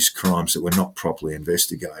lot of these crimes that were not properly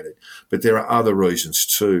investigated. But there are other reasons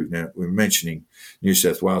too. Now, we're mentioning New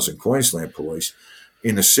South Wales and Queensland police.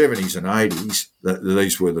 In the 70s and 80s,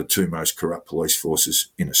 these were the two most corrupt police forces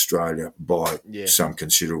in Australia by some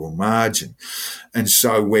considerable margin. And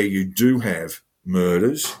so where you do have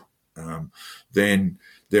murders, then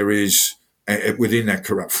there is, within that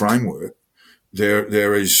corrupt framework,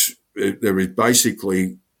 there is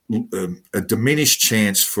basically a diminished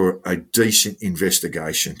chance for a decent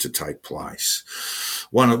investigation to take place.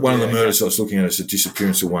 One of the murders I was looking at is the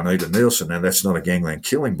disappearance of Juanita Nielsen. Now, that's not a gangland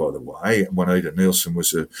killing, by the way. Juanita Nielsen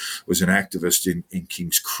was an activist in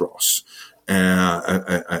King's Cross,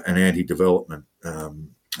 an anti-development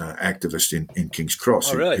activist in King's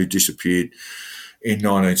Cross who disappeared in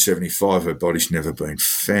 1975. Her body's never been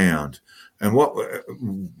found. And what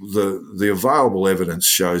the available evidence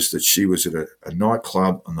shows that she was at a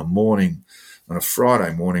nightclub on a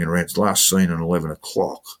Friday morning, around last seen at 11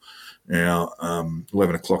 o'clock. Now,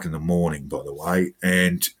 11 o'clock in the morning, by the way,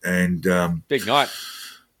 and big night.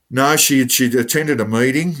 No, she'd attended a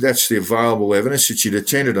meeting. That's the available evidence that she'd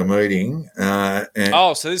attended a meeting. So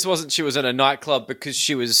this wasn't she was at a nightclub because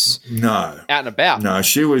she was out and about. No,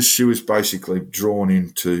 she was basically drawn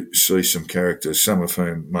in to see some characters, some of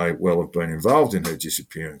whom may well have been involved in her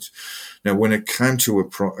disappearance. Now, when it came to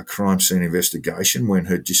a crime scene investigation, when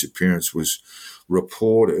her disappearance was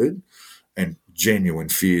reported, and genuine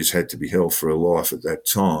fears had to be held for her life at that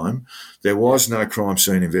time, there was no crime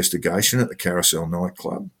scene investigation at the Carousel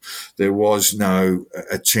nightclub. There was no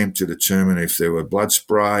attempt to determine if there were blood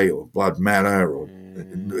spray or blood matter, or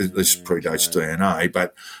this predates DNA,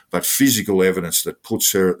 but physical evidence that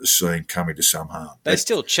puts her at the scene coming to some harm. They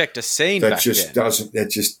still checked a scene back then. That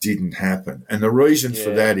just didn't happen. And the reason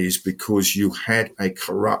for that is because you had a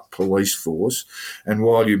corrupt police force, and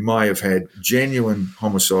while you may have had genuine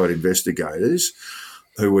homicide investigators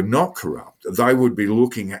who were not corrupt, they would be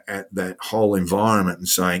looking at that whole environment and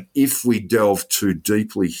saying, if we delve too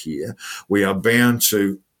deeply here, we are bound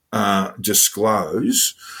to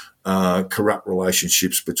disclose corrupt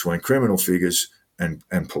relationships between criminal figures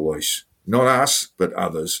and police. Not us, but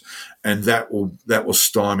others. And that will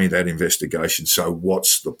stymie that investigation. So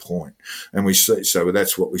what's the point? And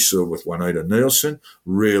that's what we saw with Juanita Nielsen,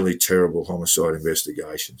 really terrible homicide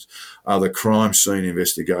investigations. Other crime scene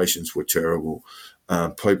investigations were terrible.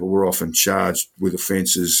 People were often charged with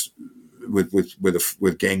offences,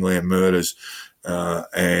 with gangland murders,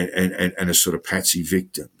 and as sort of patsy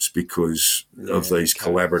victims because of these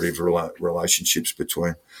collaborative relationships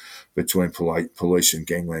between police and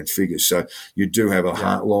gangland figures. So you do have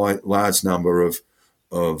a large number of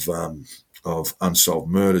unsolved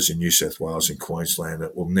murders in New South Wales and Queensland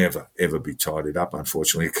that will never ever be tidied up,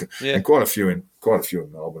 unfortunately, and quite a few in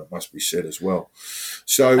Melbourne, it must be said as well.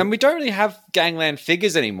 So, and we don't really have gangland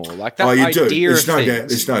figures anymore, like that you idea do. There's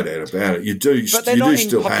no doubt about it. You do, but they're not in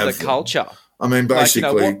popular culture. I mean,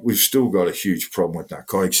 basically, we've still got a huge problem with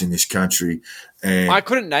narcotics in this country. And I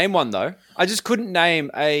couldn't name one, though. I just couldn't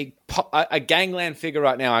name a gangland figure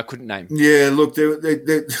right now. I couldn't name. Yeah, look,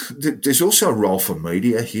 there's also a role for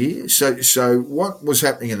media here. So what was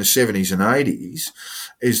happening in the 70s and 80s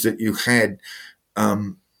is that you had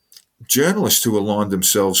journalists who aligned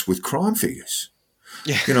themselves with crime figures.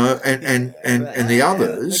 Yeah. And the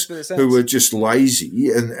others who were just lazy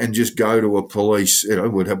and just go to a police,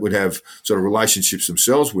 would have sort of relationships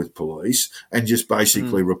themselves with police and just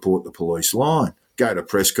basically report the police line, go to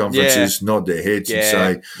press conferences, nod their heads and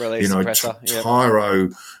say, tyro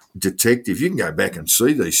detective. You can go back and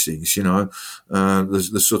see these things,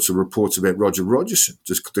 the sorts of reports about Roger Rogerson,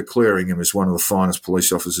 just declaring him as one of the finest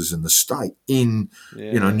police officers in the state in,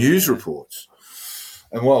 news reports.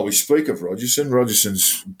 And while we speak of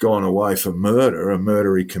Rogerson's gone away for murder, a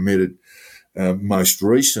murder he committed most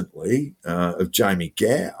recently of Jamie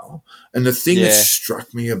Gow. And the thing that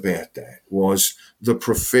struck me about that was the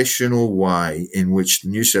professional way in which the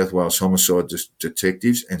New South Wales homicide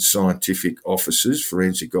detectives and scientific officers,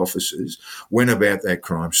 forensic officers, went about that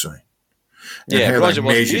crime scene. And how Roger they wasn't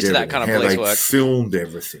measured used to that kind of police work. Filmed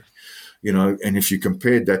everything. And if you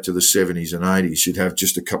compared that to the 70s and 80s, you'd have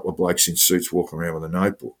just a couple of blokes in suits walking around with a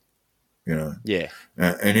notebook,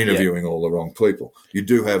 and interviewing all the wrong people. You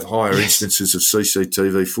do have higher instances of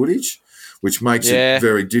CCTV footage, which makes it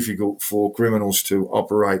very difficult for criminals to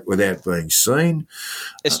operate without being seen.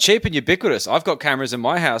 It's cheap and ubiquitous. I've got cameras in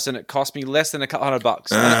my house, and it costs me less than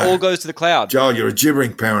 $100, and it all goes to the cloud. Joel, you're a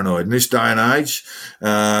gibbering paranoid. In this day and age,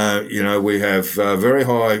 we have very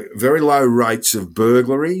low rates of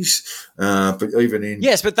burglaries, but even in...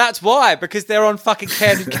 Yes, but that's why, because they're on fucking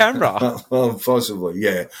candid camera. Well, possibly,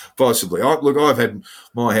 yeah, possibly. I've had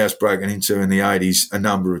my house broken into in the 80s a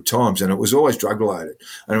number of times, and it was always drug-related.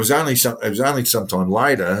 And it was only sometime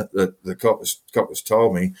later that the coppers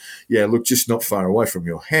told me, yeah, look, just not far away from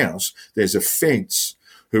your house, there's a fence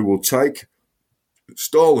who will take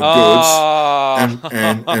stolen goods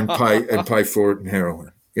and pay for it in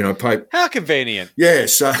heroin. How convenient. Yeah,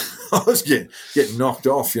 so I was getting knocked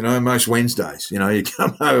off, most Wednesdays. You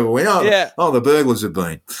come over, the burglars have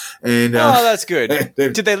been. And that's good.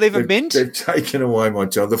 Did they leave a mint? They've taken away my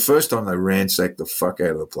child. The first time they ransacked the fuck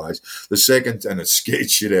out of the place. The second, and it scared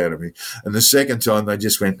shit out of me. And the second time they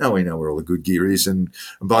just went, we know where all the good gear is. And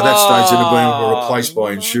by that stage it had been replaced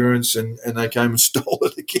by insurance, and they came and stole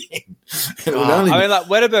it again. Like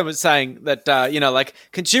Wedderburn was saying that,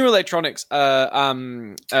 consumer electronics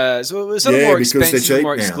so it was sort of more expensive,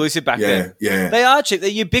 more exclusive back then. Yeah, they are cheap. They're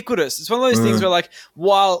ubiquitous. It's one of those things where,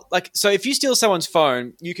 so if you steal someone's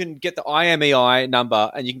phone, you can get the IMEI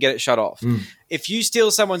number and you can get it shut off. If you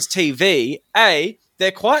steal someone's TV,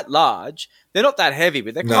 they're quite large. They're not that heavy,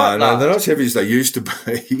 but they're quite large. No, they're not as heavy as they used to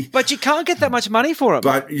be. But you can't get that much money for them.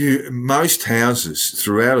 But most houses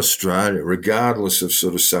throughout Australia, regardless of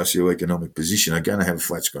sort of socioeconomic position, are going to have a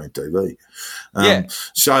flat screen TV.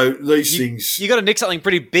 So these things... You got to nick something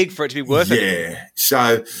pretty big for it to be worth it. Yeah.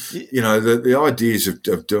 So, the ideas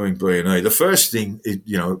of doing B&E, the first thing is,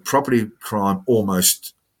 property crime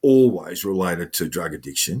almost always related to drug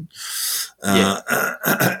addiction.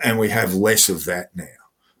 And we have less of that now.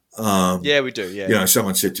 We do. Yeah.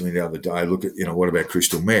 Someone said to me the other day, look at, what about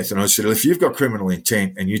crystal meth? And I said, if you've got criminal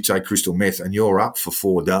intent and you take crystal meth and you're up for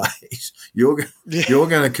 4 days, you're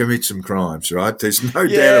going to commit some crimes, right? There's no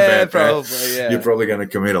doubt about that. Yeah. You're probably going to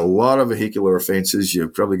commit a lot of vehicular offences. You're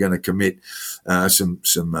probably going to commit some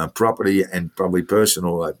property and probably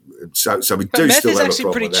personal. So we do meth still is have actually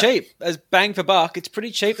a pretty cheap. As bang for buck, it's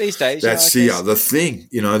pretty cheap these days. That's the other thing.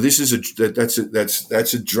 This is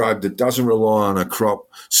that's a drug that doesn't rely on a crop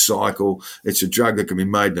cycle. It's a drug that can be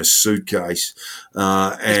made in a suitcase.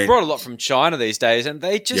 It's brought a lot from China these days, and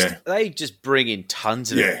they just bring in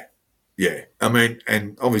tons of it. Yeah. I mean,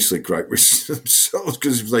 and obviously great risks themselves,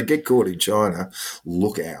 because if they get caught in China,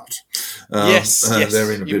 look out. Yes.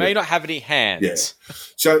 You may not have any hands.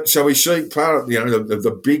 Yeah. So we see part of,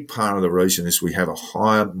 the big part of the reason is we have a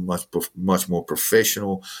higher, much more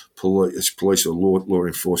professional police or law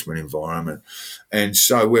enforcement environment. And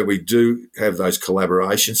so where we do have those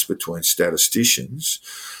collaborations between statisticians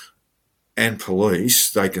and police,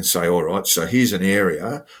 they can say, all right, so here's an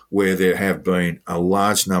area where there have been a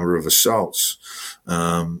large number of assaults.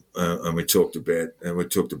 And we talked about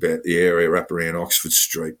the area up around Oxford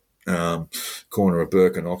Street, corner of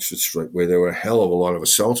Burke and Oxford Street, where there were a hell of a lot of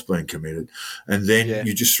assaults being committed. And then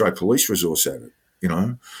you just throw police resource at it.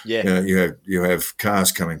 You have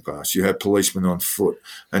cars coming past, you have policemen on foot,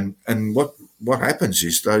 and what happens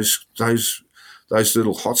is those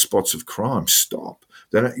little hotspots of crime stop.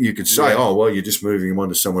 Then you could say, you're just moving them on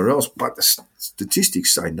to somewhere else, but the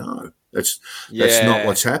statistics say no. That's not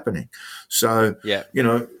what's happening. So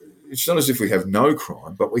it's not as if we have no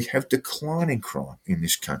crime, but we have declining crime in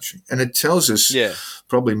this country, and it tells us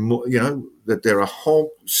probably more, that there are a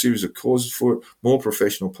whole series of causes for it: more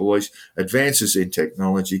professional police, advances in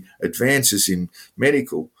technology, advances in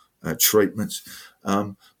medical treatments.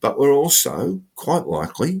 But we're also quite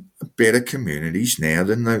likely better communities now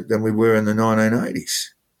than we were in the 1980s.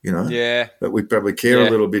 That we probably care a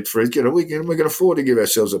little bit for it. We can afford to give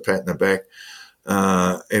ourselves a pat in the back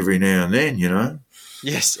every now and then.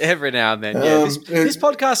 Yes, every now and then. Yeah, this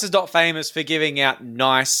podcast is not famous for giving out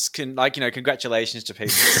nice, congratulations to people.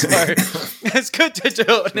 So it's good to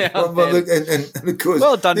do it now. Well, and of course,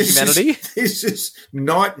 well done, humanity. This is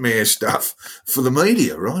nightmare stuff for the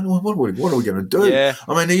media, right? What are we going to do? Yeah.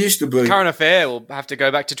 I mean, there used to be current affair. We'll have to go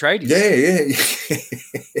back to tradies.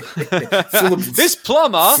 This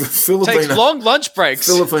plumber takes long lunch breaks.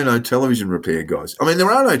 Filipino television repair guys. I mean, there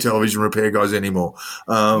are no television repair guys anymore.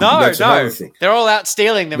 No, they're all out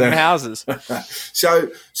stealing them in houses. So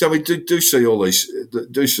we do see all these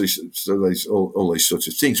all these sorts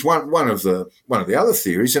of things. One of the other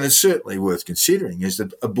theories, and it's certainly worth considering, is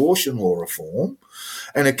that abortion law reform,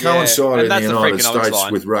 and it coincided in the United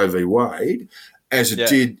States with Roe v. Wade, as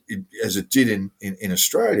it did in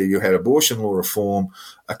Australia. You had abortion law reform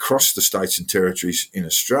across the states and territories in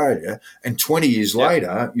Australia, and 20 years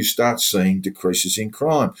later, you start seeing decreases in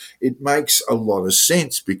crime. It makes a lot of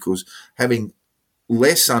sense because having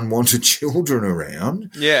less unwanted children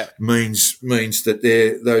around means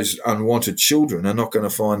that those unwanted children are not going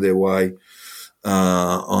to find their way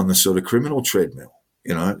on the sort of criminal treadmill.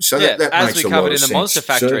 So that as makes we a lot covered of in the sense. Monster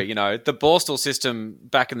Factory, the Borstal system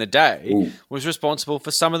back in the day was responsible for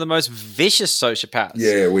some of the most vicious sociopaths.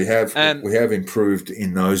 Yeah, we have improved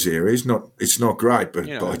in those areas. It's not great, but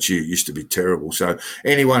by gee, it used to be terrible. So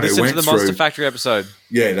anyone who went to the Monster Factory episode.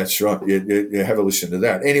 Yeah, that's right. You have a listen to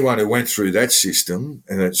that. Anyone who went through that system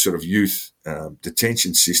and that sort of youth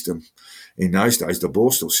detention system in those days, the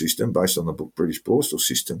Borstal system, based on the British Borstal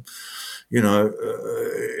system,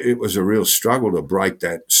 it was a real struggle to break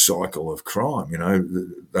that cycle of crime.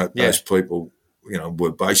 Those people,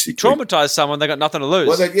 were basically traumatized someone. They got nothing to lose.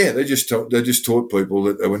 Well, they just taught people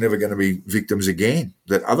that they were never going to be victims again.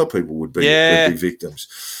 That other people would be victims.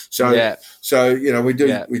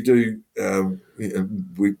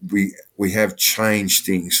 We have changed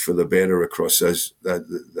things for the better across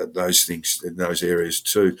those things in those areas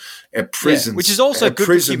too. Our prisons, which is also good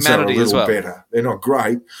for humanity as well. Better. They're not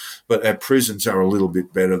great, but our prisons are a little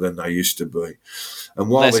bit better than they used to be. And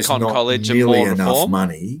while Less there's not nearly enough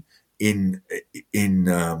money in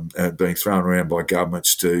being thrown around by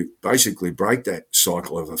governments to basically break that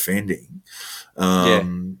cycle of offending,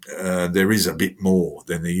 there is a bit more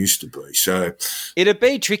than there used to be. So it'd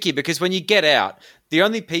be tricky because when you get out, the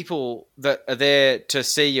only people that are there to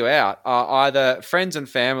see you out are either friends and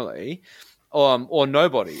family or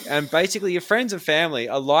nobody. And basically your friends and family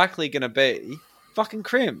are likely going to be fucking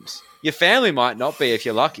crims. Your family might not be if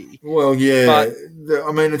you're lucky. Well, yeah. But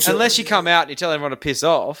it's unless you come out and you tell everyone to piss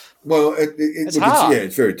off. Well, it's hard.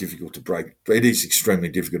 It's very difficult to break. It is extremely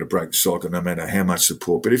difficult to break the cycle, no matter how much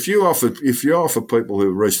support. But if you offer people who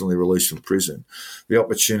are recently released from prison the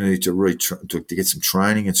opportunity to get some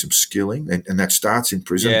training and some skilling, and that starts in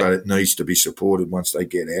prison, but it needs to be supported once they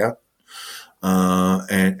get out.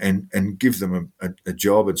 And give them a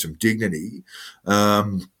job and some dignity,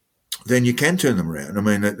 then you can turn them around. I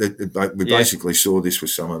mean, we basically saw this with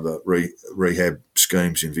some of the rehab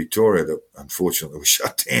schemes in Victoria that unfortunately were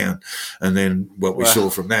shut down. And then what we saw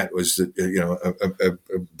from that was that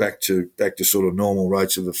back to sort of normal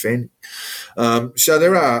rates of offending. So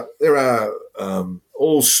there are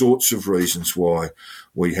all sorts of reasons why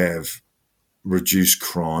we have reduced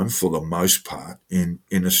crime for the most part in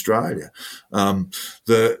Australia.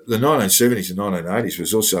 The 1970s and 1980s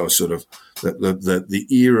was also a sort of the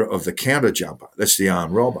era of the counter jumper. That's the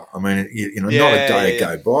armed robber. I mean, not a day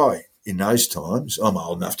go by in those times. I'm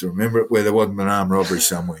old enough to remember it where there wasn't an armed robbery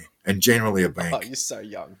somewhere, and generally a bank. Oh, you're so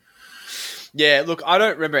young. Yeah, look, I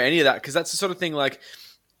don't remember any of that because that's the sort of thing like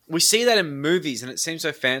we see that in movies and it seems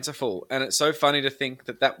so fanciful and it's so funny to think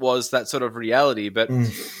that was that sort of reality. But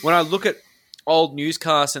when I look at old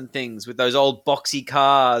newscasts and things with those old boxy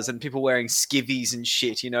cars and people wearing skivvies and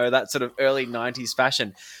shit, that sort of early 90s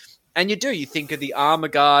fashion. And you think of the armor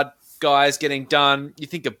guard guys getting done. You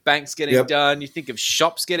think of banks getting done. You think of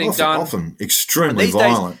shops getting done. Often extremely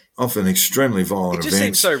violent. It just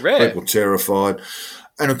seems so rare. People terrified.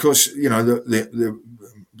 And of course, the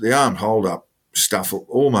armed hold-up stuff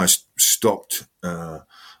almost stopped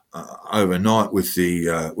overnight with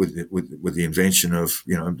the invention of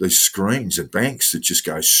these screens at banks that just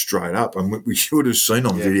go straight up, and we should have seen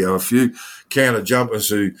on video a few counter jumpers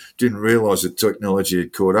who didn't realise that technology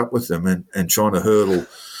had caught up with them and trying to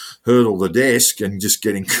hurdle the desk and just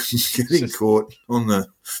getting caught on the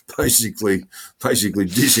basically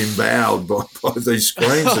disemboweled by these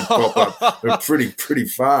screens that pop up. They're pretty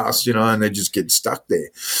fast, and they just get stuck there.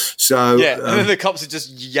 So and then the cops would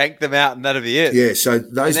just yank them out, and that'd be it. Yeah, so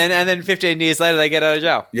those and then 15 years later they get out of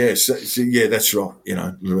jail. Yeah, so that's right.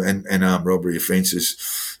 And armed robbery offences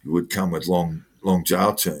would come with long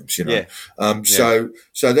jail terms, So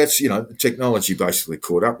that's, technology basically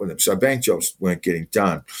caught up with them. So bank jobs weren't getting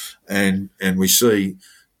done. And we see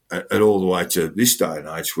it all the way to this day and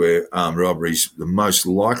age where armed robberies, the most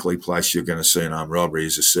likely place you're going to see an armed robbery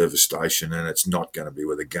is a service station, and it's not going to be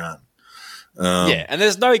with a gun. And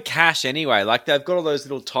there's no cash anyway. Like they've got all those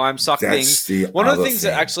little time suck things. One of the things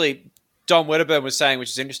that actually Don Wedderburn was saying, which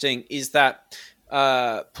is interesting, is that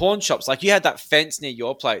pawn shops, like you had that fence near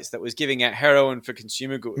your place that was giving out heroin for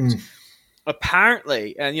consumer goods.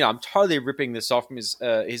 Apparently, and I'm totally ripping this off from his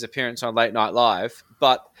appearance on Late Night Live,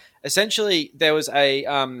 but essentially there was a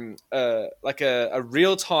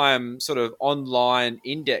real time sort of online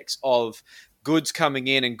index of goods coming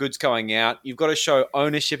in and goods going out. You've got to show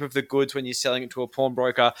ownership of the goods when you're selling it to a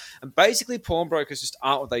pawnbroker. And basically, pawnbrokers just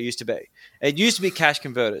aren't what they used to be. It used to be cash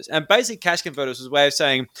converters. And basically, cash converters was a way of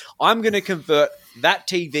saying, I'm going to convert that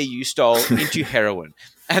TV you stole into heroin.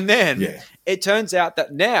 And then it turns out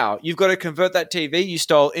that now you've got to convert that TV you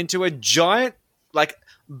stole into a giant,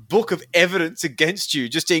 book of evidence against you,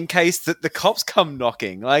 just in case that the cops come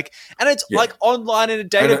knocking. And it's online in a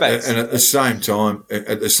database. And at the same time,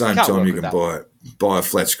 you can buy a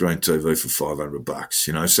flat screen TV for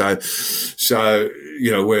 $500. So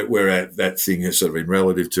we're at that thing that sort of in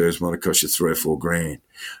relative terms might have cost you $3 or $4 grand.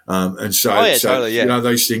 Totally.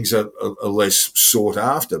 These things are less sought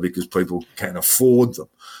after because people can afford them.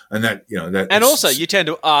 And and also you tend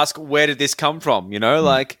to ask, where did this come from?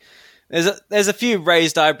 There's a few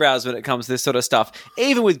raised eyebrows when it comes to this sort of stuff.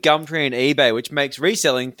 Even with Gumtree and eBay, which makes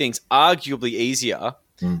reselling things arguably easier.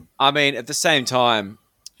 I mean, at the same time,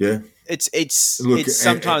 it's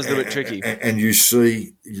sometimes a little bit tricky. And you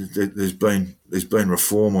see, there's been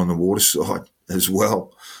reform on the water side as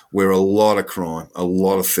well, where a lot of crime, a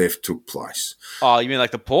lot of theft took place. Oh, you mean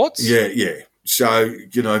like the ports? Yeah. So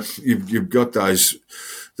you've got those.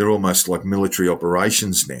 They're almost like military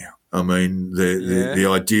operations now. I mean, the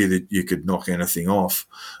idea that you could knock anything off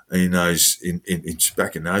in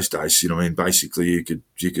back in those days, basically you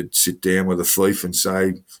could sit down with a thief and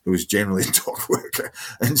say, who was generally a dock worker,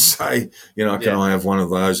 and say, can I have one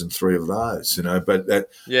of those and 3 of those, but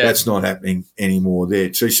that's not happening anymore there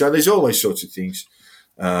too. So there's all these sorts of things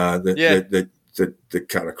that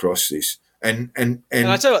cut across this. And I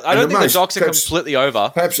tell you what, I don't think the docks are completely over.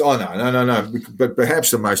 Perhaps, no. But perhaps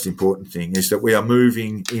the most important thing is that we are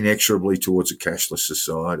moving inexorably towards a cashless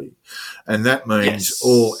society. And that means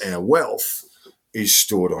all our wealth is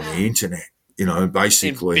stored on the internet,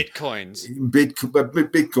 basically. In Bitcoins.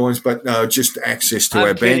 Bitcoins, but no, just access to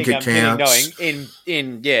our bank accounts.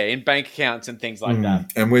 In bank accounts and things like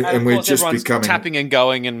that. And we're just becoming tapping and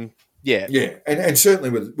going and Yeah, and certainly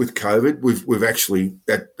with COVID, we've actually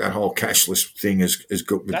that whole cashless thing has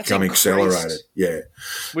become accelerated. Yeah,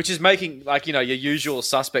 which is making your usual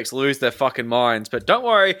suspects lose their fucking minds. But don't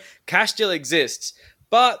worry, cash still exists.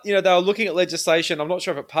 But they were looking at legislation. I'm not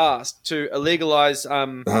sure if it passed to illegalize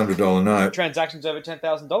the $100 note transactions over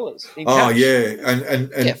 $10,000. Oh yeah, and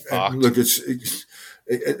look,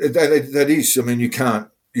 that is. I mean, you can't.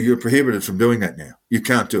 You're prohibited from doing that now. You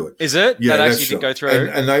can't do it. Is it? Yeah, that actually did go through.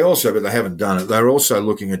 And they also, but they haven't done it. They're also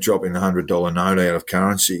looking at dropping the $100 note out of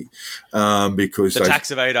currency because the tax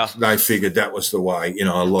evader. They figured that was the way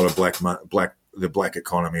a lot of the black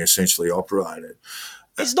economy essentially operated.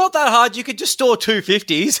 It's not that hard. You could just store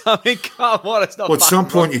 250s. I mean, come on, it's not. Well, at some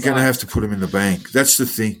point, you're going to have to put them in the bank. That's the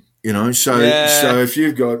thing, So if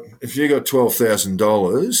you've got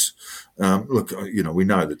 $12,000. Look, we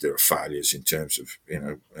know that there are failures in terms of,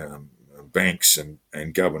 banks and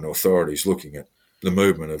government authorities looking at the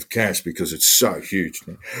movement of cash because it's so huge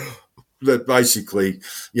that basically,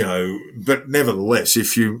 but nevertheless,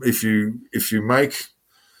 if you're in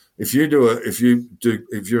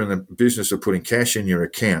the business of putting cash in your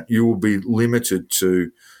account, you will be limited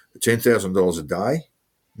to $10,000 a day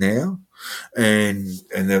now, and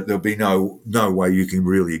there'll be no way you can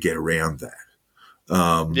really get around that.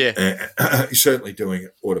 Certainly doing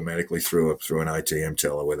it automatically through an ATM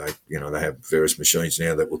teller where they have various machines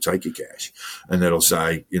now that will take your cash, and that'll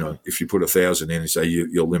say, if you put 1,000 in and say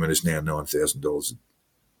your limit is now $9,000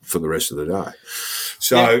 for the rest of the day.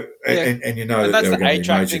 So and that's the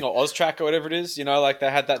A-Track thing or OzTrack or whatever it is. They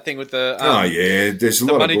had that thing with the there's a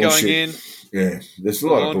lot of bullshit going in. Yeah, there's a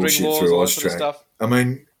lot of bullshit through OzTrack. Sort of I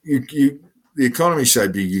mean, the economy's so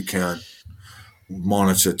big you can't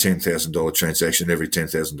monitor $10,000 transaction every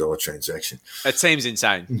 $10,000 transaction. It seems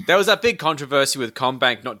insane. There was that big controversy with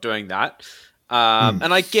CommBank not doing that.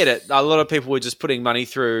 And I get it. A lot of people were just putting money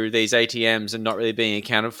through these ATMs and not really being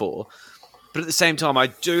accounted for. But at the same time, I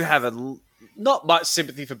do have not much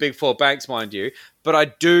sympathy for big four banks, mind you, but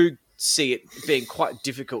I do see it being quite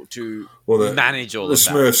difficult to manage all of that.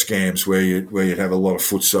 The Smurf scams where you'd have a lot of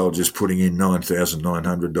foot soldiers putting in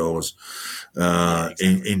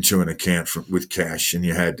 $9,900 into an account with cash, and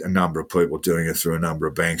you had a number of people doing it through a number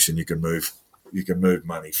of banks, and you can move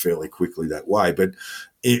money fairly quickly that way. But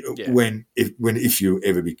if you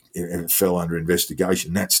ever fell under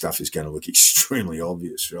investigation, that stuff is going to look extremely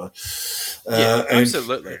obvious, right?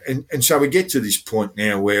 Absolutely. And so we get to this point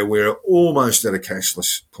now where we're almost at a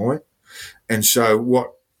cashless point. And so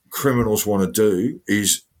what criminals want to do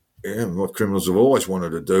is, what criminals have always wanted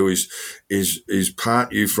to do is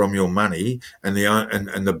part you from your money, and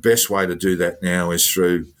the best way to do that now is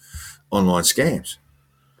through online scams.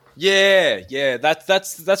 Yeah.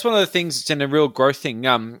 That's one of the things that's in a real growth thing.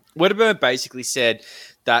 Wedderburn basically said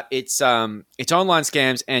that it's online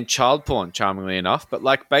scams and child porn, charmingly enough. But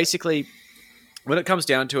like basically, when it comes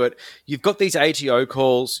down to it, you've got these ATO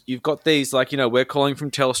calls, you've got these like, we're calling from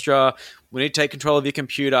Telstra, we need to take control of your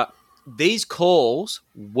computer. These calls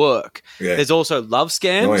work. Yeah. There's also love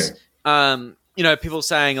scams. Oh, yeah. People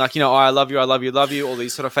saying like, oh, I love you, all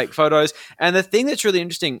these sort of fake photos. And the thing that's really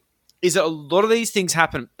interesting is that a lot of these things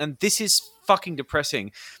happen, and this is fucking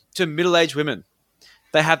depressing, to middle-aged women.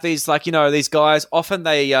 They have these, like, these guys. Often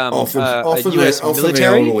they often US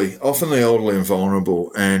military. Often the elderly and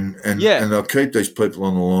vulnerable, and they'll keep these people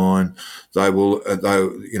on the line. They will,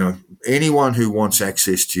 anyone who wants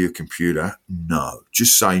access to your computer, no,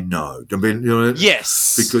 just say no. I mean,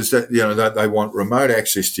 yes, because they want remote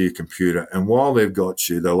access to your computer, and while they've got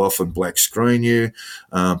you, they'll often black screen you,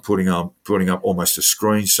 putting up almost a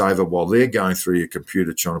screensaver while they're going through your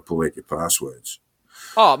computer trying to pull out your passwords.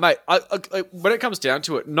 Oh, mate, when it comes down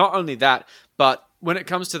to it, not only that, but when it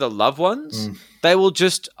comes to the loved ones, they will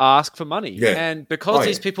just ask for money. Yeah. And because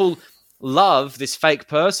these people love this fake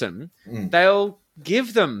person, they'll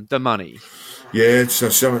give them the money. Yeah, so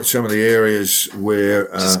some of the areas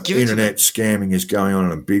where internet scamming is going on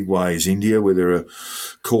in a big way is India, where there are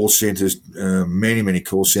call centres, many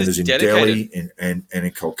call centres in Delhi and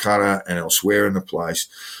in Kolkata and elsewhere in the place.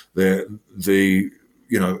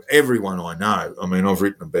 Everyone I know, I mean, I've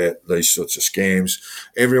written about these sorts of scams.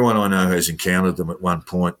 Everyone I know has encountered them at one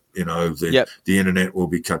point. The internet will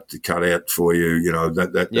be cut out for you.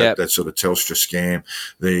 That sort of Telstra scam.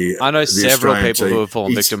 I know several people who have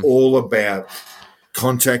fallen victim. It's all about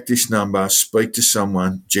contact this number, speak to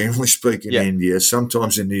someone, generally speaking in India,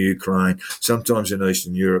 sometimes in the Ukraine, sometimes in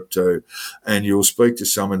Eastern Europe too, and you'll speak to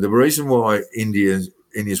someone. The reason why India's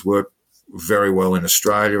work very well in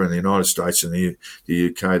Australia and the United States and the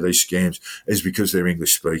UK, these scams, is because they're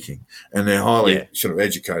English speaking and they're highly sort of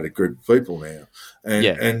educated group of people now.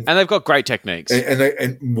 And they've got great techniques.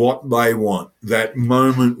 And what they want, that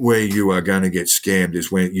moment where you are going to get scammed,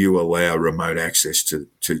 is when you allow remote access to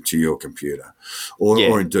your computer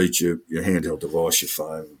or indeed your handheld device, your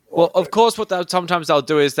phone. Well, of course, what sometimes they'll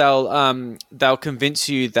do is they'll convince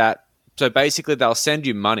you that, so basically they'll send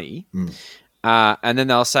you money. And then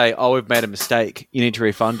they'll say, "Oh, we've made a mistake. You need to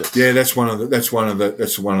refund it." Yeah, that's one of the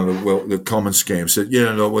the common scams that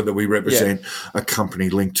whether we represent a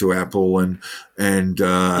company linked to Apple and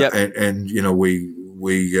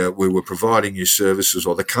we were providing you services,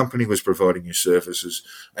 or the company was providing you services,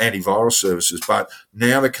 antivirus services, but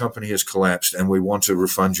now the company has collapsed and we want to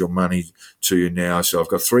refund your money to you now. So I've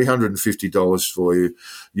got $350 for you,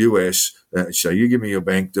 US. So you give me your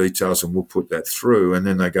bank details and we'll put that through. And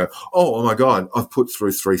then they go, oh my God, I've put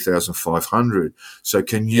through 3,500. So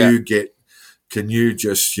can you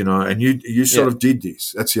just, and you sort of did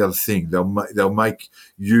this. That's the other thing. They'll make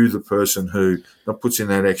you the person who puts in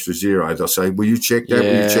that extra zero. They'll say, will you check that?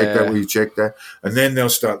 Will you check that? Will you check that? And then they'll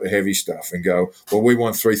start the heavy stuff and go, well, we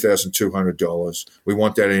want $3,200. We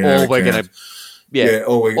want that in our account.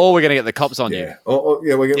 Or we're going to get the cops on you.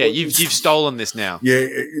 You've stolen this now. Yeah,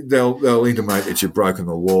 they'll intimate that you've broken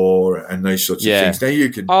the law and these sorts of things. Now you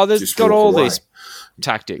can. There's got all these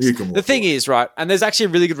tactics. The thing is, right, and there's actually a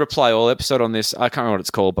really good Reply All episode on this. I can't remember what it's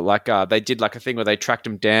called, but like they did like a thing where they tracked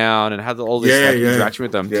them down and had all this interaction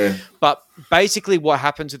with them. Yeah. But basically, what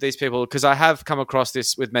happens with these people? Because I have come across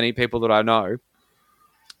this with many people that I know,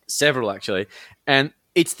 several actually, and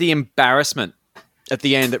it's the embarrassment at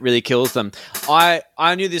the end that really kills them. I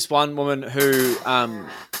knew this one woman who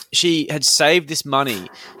she had saved this money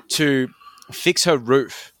to fix her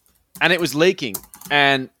roof, and it was leaking,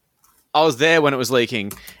 and I was there when it was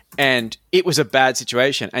leaking, and it was a bad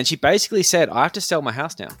situation. And she basically said, I have to sell my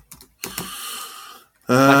house now.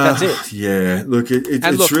 That's it. Yeah, look,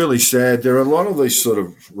 it's really sad. There are a lot of these sort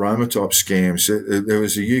of Roma-type scams. There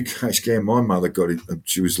was a UK scam. My mother got it.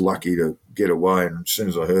 She was lucky to get away, and as soon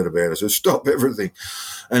as I heard about it, I said, stop everything.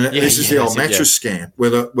 And this is the old mattress scam, where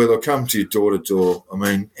they'll come to you door to door. I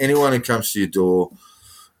mean, anyone who comes to your door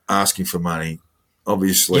asking for money,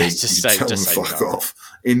 obviously, you tell them fuck off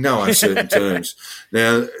in no uncertain terms.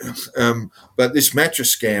 Now, but this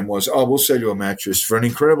mattress scam was, we'll sell you a mattress for an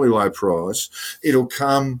incredibly low price. It'll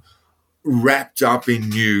come wrapped up in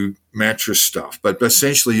new mattress stuff, but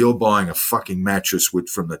essentially you're buying a fucking mattress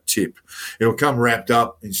from the tip. It'll come wrapped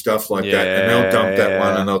up in stuff like that, and they'll dump that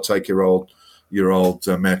one and they'll take your old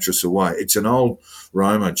mattress away. It's an old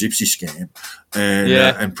Roma gypsy scam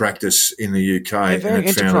and practice in the UK, and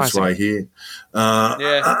it found its way here.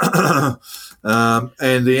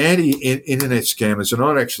 And the anti-internet scammers are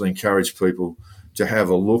not actually encourage people to have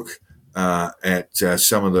a look at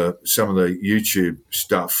some of the YouTube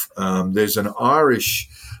stuff. There's an Irish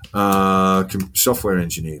software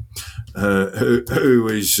engineer who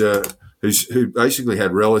basically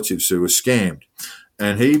had relatives who were scammed,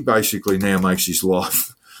 and he basically now makes his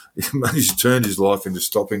life. He's turned his life into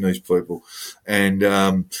stopping these people, and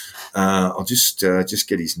I'll just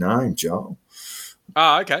get his name, Joel.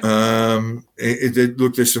 Oh, okay.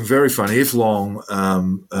 Look, there's some very funny, if long,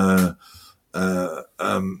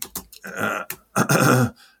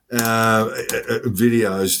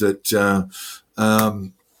 videos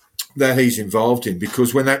that he's involved in,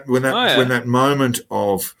 because when that moment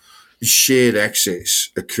of shared access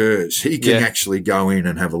occurs, he can actually go in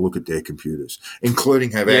and have a look at their computers,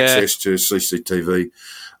 including have access to CCTV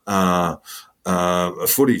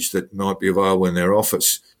footage that might be available in their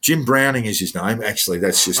office. Jim Browning is his name. Actually,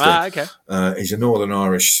 that's just he's a Northern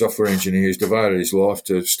Irish software engineer who's devoted his life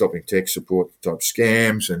to stopping tech support type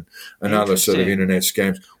scams and other sort of internet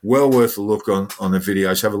scams. Well worth a look on the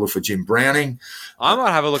videos. Have a look for Jim Browning. I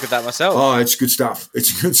might have a look at that myself. Oh, it's good stuff.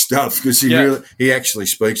 It's good stuff because he actually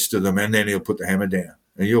speaks to them, and then he'll put the hammer down.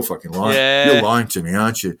 And you're fucking lying. Yeah. You're lying to me,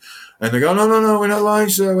 aren't you? And they go, no, we're not lying,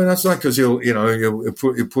 sir. We're not lying, because he'll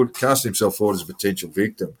cast himself forward as a potential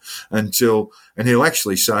victim and he'll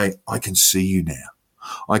actually say, I can see you now.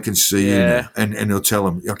 I can see you now. And he'll tell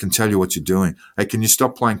him, I can tell you what you're doing. Hey, can you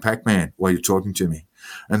stop playing Pac-Man while you're talking to me?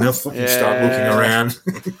 And they'll fucking start looking around.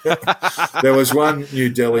 There was one New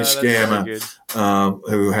Delhi scammer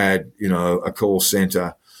who had, a call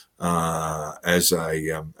center as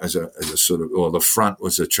a sort of, or the front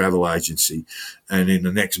was a travel agency, and in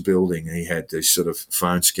the next building he had these sort of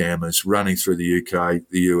phone scammers running through the UK,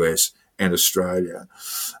 the US, and Australia,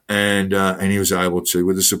 and he was able to,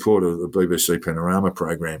 with the support of the BBC Panorama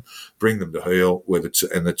program, bring them to heel.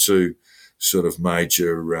 The two sort of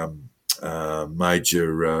major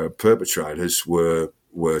perpetrators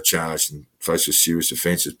were charged and faced with serious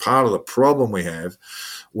offences. Part of the problem we have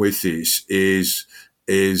with this is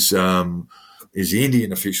the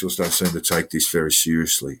Indian officials don't seem to take this very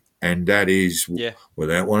seriously. And that is,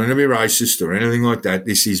 without wanting to be racist or anything like that,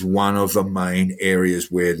 this is one of the main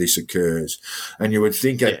areas where this occurs. And you would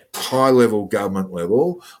think at high-level government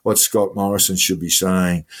level, what Scott Morrison should be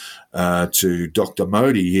saying to Dr.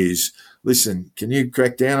 Modi is, listen, can you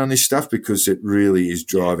crack down on this stuff? Because it really is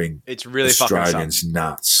driving Australians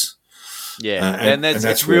nuts. Yeah, and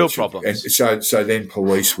that's a real problem. And so then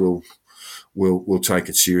police will take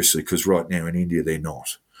it seriously, because right now in India they're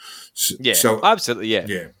not. So absolutely,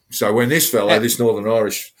 yeah. So when this Northern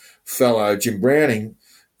Irish fellow, Jim Browning,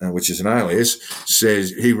 which is an alias,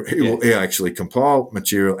 says he will actually compile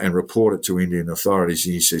material and report it to Indian authorities,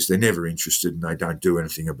 and he says they're never interested and they don't do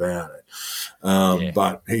anything about it.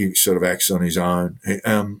 But he sort of acts on his own,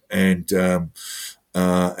 and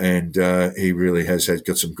he really has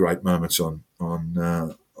got some great moments on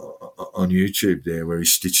YouTube there where he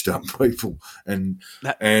stitched up people and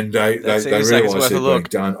they realise they're being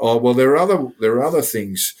done. Oh well, there are other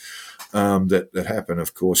things that happen,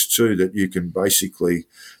 of course, too, that you can basically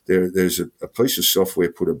there's a piece of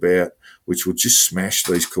software put about which will just smash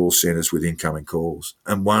these call centres with incoming calls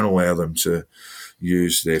and won't allow them to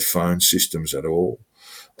use their phone systems at all.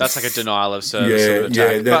 That's like a denial of service sort of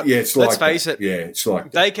attack. It's let's face it. Yeah, it's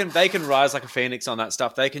like they can rise like a phoenix on that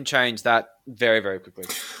stuff. They can change that very, very quickly.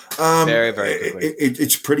 Very, very quickly.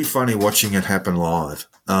 It's pretty funny watching it happen live.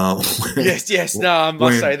 Yes. No, I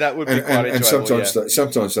must say that would be quite enjoyable. And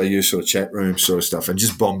sometimes they use sort of chat room sort of stuff and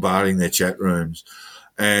just bombarding their chat rooms.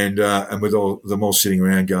 And with them all sitting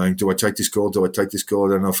around going, do I take this call? Do I take this call? I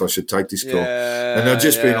don't know if I should take this call. And there'll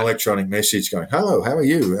just be an electronic message going, hello, how are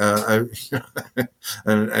you?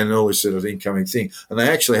 And all this sort of incoming thing. And they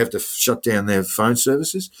actually have to shut down their phone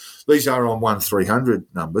services. These are on 1-300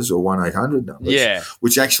 numbers or 1-800 numbers,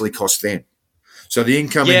 which actually cost them. So the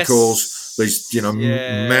incoming calls, these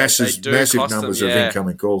massive numbers of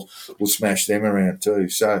incoming calls will smash them around too.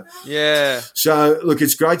 So look,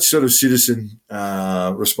 it's great sort of citizen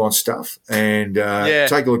response stuff, and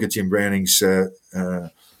take a look at Jim Browning's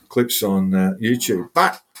clips on YouTube.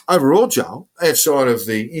 But overall, Joel, outside of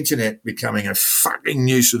the internet becoming a fucking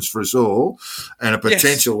nuisance for us all and a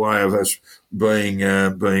potential way of us being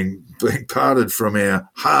parted from our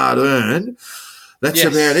hard earned, that's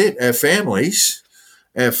about it. Our families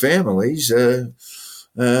are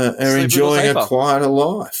enjoying a quieter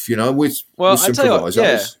life, with some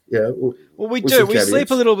provisos. Well, we do. We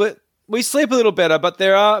sleep a little bit. We sleep a little better, but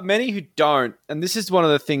there are many who don't, and this is one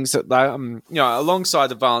of the things that they, alongside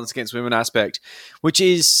the violence against women aspect, which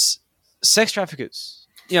is sex traffickers,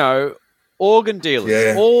 organ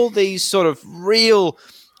dealers, all these sort of real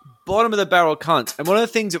bottom of the barrel cunts. And one of the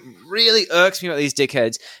things that really irks me about these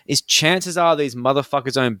dickheads is chances are these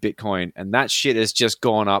motherfuckers own Bitcoin, and that shit has just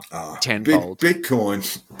gone up tenfold.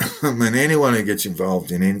 Bitcoin, I mean, anyone who gets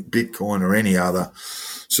involved in Bitcoin or any other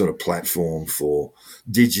sort of platform for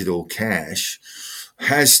digital cash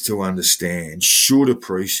has to understand, should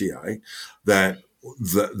appreciate that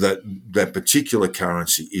that particular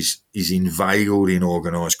currency is inveigled in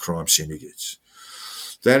organised crime syndicates.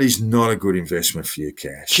 That is not a good investment for your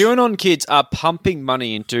cash. QAnon kids are pumping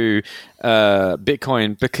money into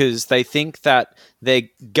Bitcoin because they think that they're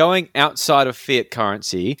going outside of fiat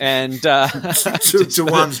currency and to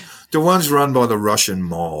ones run by the Russian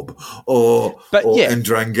mob and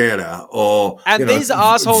Drangheta and these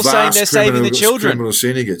assholes saying they're saving the children. Criminal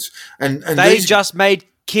syndicates, and they just made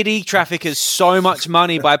kiddie traffickers so much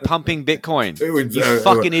money by pumping Bitcoin. You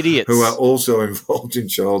fucking idiots. Who are also involved in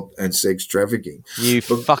child and sex trafficking.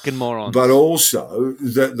 Fucking morons. But also,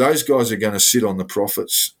 those guys are going to sit on the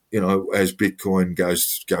profits, as Bitcoin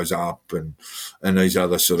goes up and these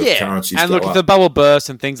other sort of currencies and go look, up. If the bubble bursts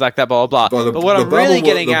and things like that, blah, blah, blah. But what I'm really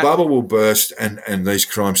getting at... The bubble will burst and these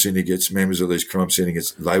crime syndicates, members of these crime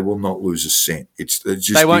syndicates, they will not lose a cent. It's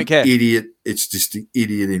just they won't care. It's just the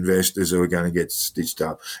idiot investors who are going to get stitched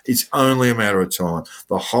up. It's only a matter of time.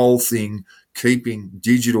 The whole thing, keeping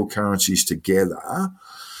digital currencies together,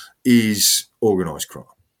 is organised crime.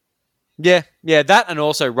 Yeah, that and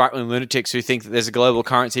also right-wing lunatics who think that there's a global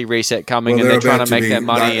currency reset coming and they're trying to make their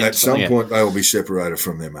money. At some point, they will be separated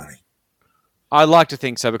from their money. I like to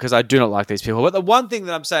think so because I do not like these people. But the one thing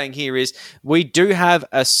that I'm saying here is we do have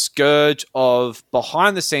a scourge of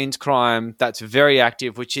behind-the-scenes crime that's very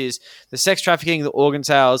active, which is the sex trafficking, the organ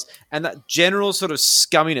sales, and that general sort of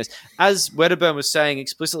scumminess. As Wedderburn was saying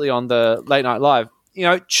explicitly on the Late Night Live,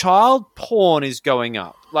 child porn is going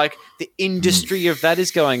up. Like, the industry of that is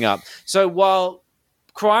going up. So while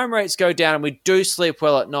crime rates go down and we do sleep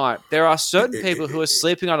well at night, there are certain people who are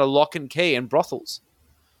sleeping under lock and key in brothels.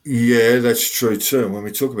 Yeah, that's true too. When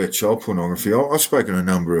we talk about child pornography, I've spoken to a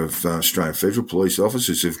number of Australian Federal Police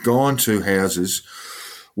officers who've gone to houses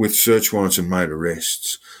with search warrants and made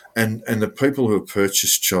arrests. And the people who have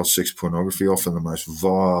purchased child sex pornography, often the most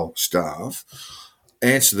vile staff,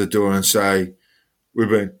 answer the door and say, We've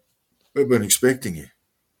been expecting you.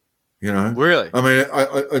 Really? I mean,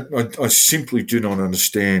 I simply do not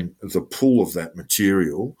understand the pull of that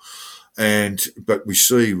material, but we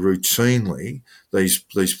see routinely these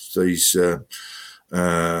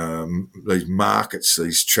markets,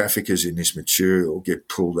 these traffickers in this material get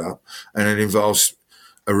pulled up, and it involves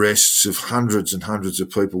arrests of hundreds and hundreds of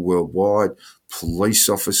people worldwide, police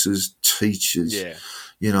officers, teachers. Yeah.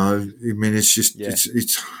 I mean, it's just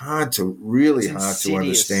it's hard to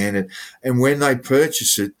understand it. And when they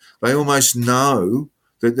purchase it, they almost know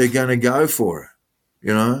that they're going to go for it.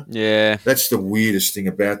 Yeah, that's the weirdest thing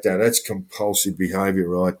about that. That's compulsive behaviour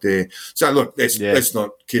right there. So look, let's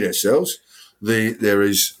not kid ourselves. There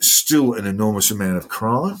is still an enormous amount of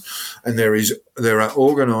crime, and there are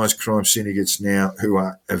organised crime syndicates now who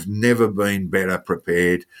have never been better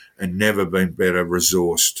prepared and never been better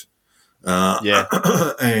resourced.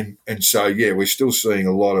 And so we're still seeing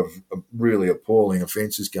a lot of really appalling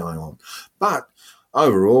offences going on. But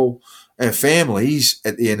overall, our families,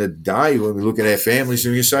 at the end of the day, when we look at our families,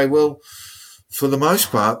 and you say, well, for the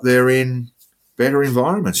most part, they're in better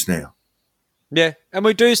environments now. Yeah, and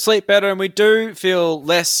we do sleep better and we do feel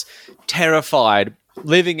less terrified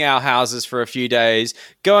leaving our houses for a few days,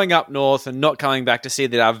 going up north and not coming back to see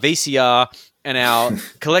that our VCR and our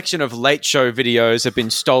collection of late show videos have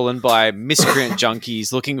been stolen by miscreant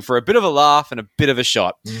junkies looking for a bit of a laugh and a bit of a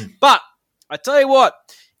shot. But I tell you what,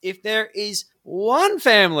 if there is one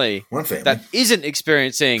family that isn't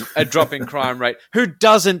experiencing a drop in crime rate, who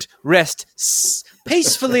doesn't rest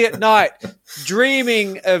peacefully at night,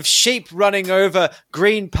 dreaming of sheep running over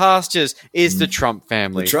green pastures, is the Trump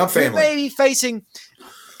family. The Trump family. Who may be facing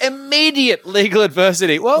immediate legal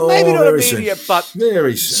adversity. Well, maybe not immediate, soon. But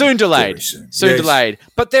very soon delayed. Soon delayed.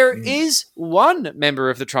 But there is one member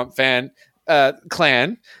of the Trump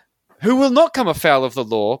clan who will not come afoul of the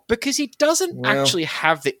law because he doesn't actually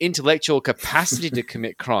have the intellectual capacity to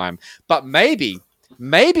commit crime. But maybe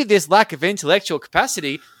this lack of intellectual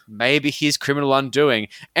capacity may be his criminal undoing,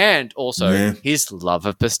 and also his love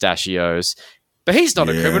of pistachios. But he's not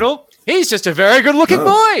a criminal. He's just a very good-looking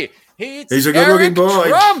boy. He's a good-looking boy.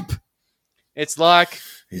 Trump. It's like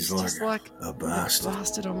he's like a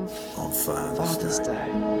bastard on Father's Day.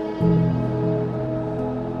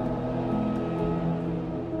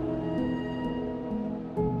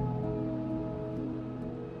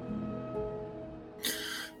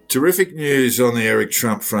 Terrific news on the Eric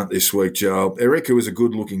Trump front this week, Joel. Eric, who was a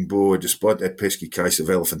good-looking boy despite that pesky case of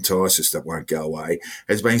elephantiasis that won't go away,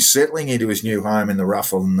 has been settling into his new home in the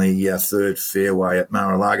rough on the third fairway at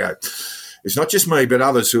Mar-a-Lago. It's not just me, but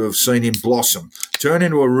others who have seen him blossom, turn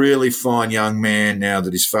into a really fine young man now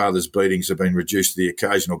that his father's beatings have been reduced to the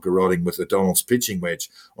occasional garroting with the Donald's pitching wedge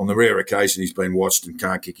on the rare occasion he's been watched and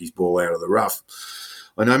can't kick his ball out of the rough.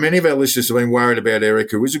 I know many of our listeners have been worried about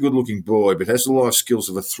Eric, who is a good-looking boy but has the life skills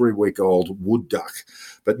of a 3-week-old wood duck.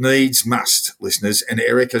 But needs must, listeners, and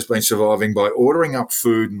Eric has been surviving by ordering up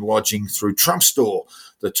food and lodging through Trump Store,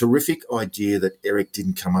 the terrific idea that Eric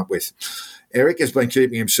didn't come up with. Eric has been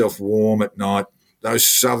keeping himself warm at night. Those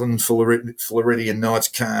southern Floridian nights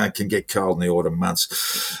can get cold in the autumn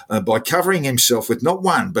months by covering himself with not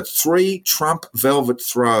one but 3 Trump velvet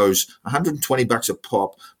throws, $120 a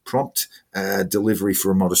pop, prompt delivery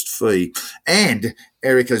for a modest fee. And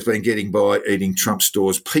Eric has been getting by eating Trump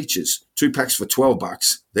Store's peaches, 2 packs for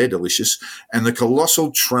 $12. They're delicious. And the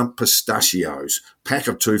colossal Trump pistachios, pack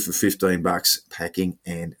of 2 for $15, packing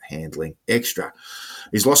and handling extra.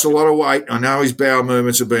 He's lost a lot of weight. I know his bowel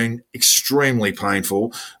movements have been extremely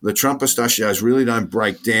painful. The Trump pistachios really don't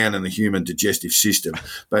break down in the human digestive system.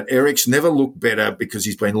 But Eric's never looked better because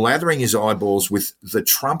he's been lathering his eyeballs with the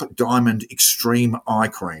Trump Diamond Extreme Eye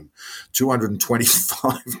Cream,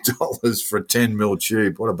 $225 for a 10ml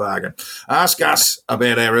tube. What a bargain. Ask us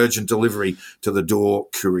about our urgent delivery to the door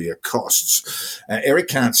courier costs. Eric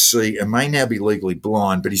can't see and may now be legally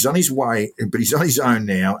blind, but he's on his way, but he's on his own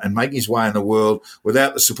now and making his way in the world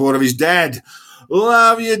without the support of his dad.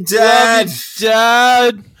 Love you, Dad. Love you,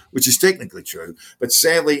 Dad. Which is technically true. But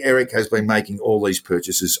sadly, Eric has been making all these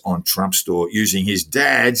purchases on Trump Store using his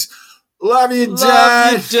dad's Love you,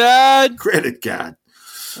 Dad. Love you, Dad. Credit card.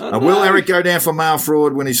 Will Eric go down for mail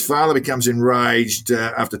fraud when his father becomes enraged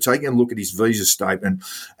after taking a look at his visa statement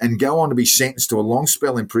and go on to be sentenced to a long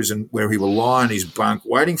spell in prison where he will lie in his bunk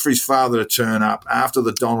waiting for his father to turn up after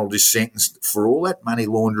the Donald is sentenced for all that money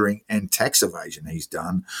laundering and tax evasion he's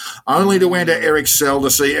done, only to enter Eric's cell to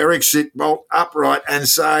see Eric sit bolt upright and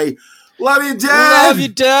say, "Love you, Dad." Love you,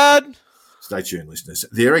 Dad. Stay tuned, listeners.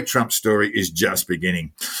 The Eric Trump story is just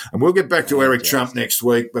beginning. And we'll get back to Eric Trump next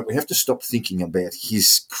week, but we have to stop thinking about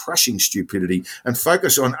his crushing stupidity and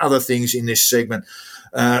focus on other things in this segment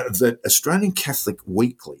that Australian Catholic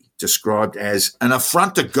Weekly described as an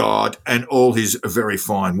affront to God and all his very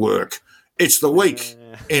fine work. It's the week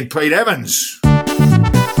in Pete Evans.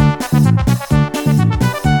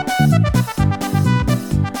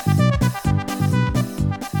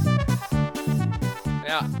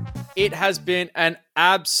 It has been an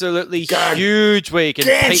absolutely huge week in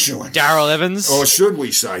Pete Darrell Evans. Or should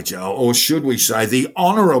we say, Joel, or should we say the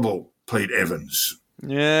Honourable Pete Evans?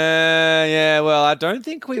 Yeah. Well, I don't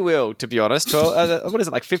think we will, to be honest. What is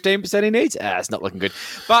it, like 15% he needs? It's not looking good.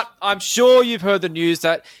 But I'm sure you've heard the news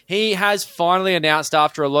that he has finally announced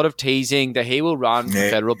after a lot of teasing that he will run for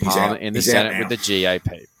federal parliament in the Senate with the GAP.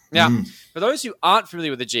 Now, for those who aren't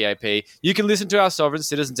familiar with the GAP, you can listen to our Sovereign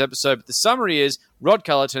Citizens episode, but the summary is Rod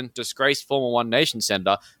Cullerton, disgraced former One Nation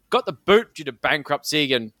senator, got the boot due to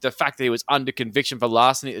bankruptcy and the fact that he was under conviction for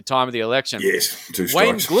larceny at the time of the election. Yes, 2 strikes.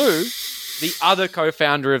 Wayne Glue, the other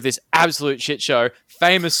co-founder of this absolute shit show,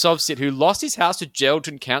 famous Sovsit who lost his house to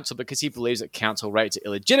Geraldton Council because he believes that council rates are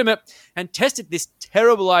illegitimate and tested this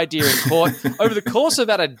terrible idea in court over the course of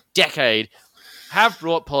about a decade, have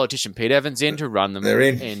brought politician Pete Evans in to run them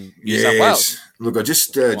in New South Wales. Look, I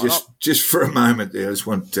just for a moment there, I just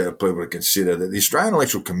want people to consider that the Australian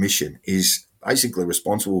Electoral Commission is basically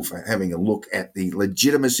responsible for having a look at the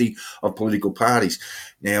legitimacy of political parties.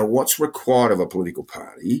 Now, what's required of a political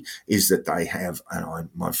party is that they have, and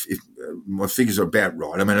my figures are about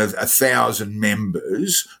right, 1,000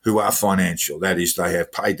 members who are financial. That is, they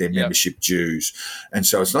have paid their membership dues. And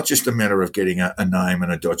so it's not just a matter of getting a name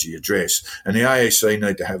and a dodgy address. And the AEC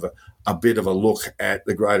need to have a bit of a look at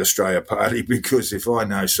the Great Australia Party, because if I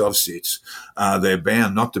know Sovsits, they're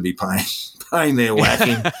bound not to be paying their whack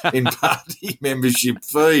in party membership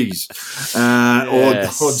fees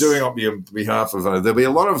or doing on behalf of there'll be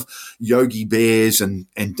a lot of Yogi Bears and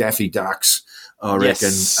Daffy Ducks, I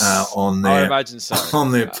reckon, on their, I imagine so.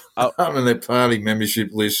 on their party membership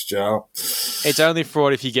list, Joe. It's only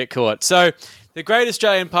fraud if you get caught. So the Great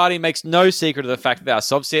Australian Party makes no secret of the fact that they are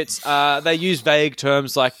Sovsits. They use vague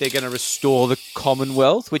terms like they're going to restore the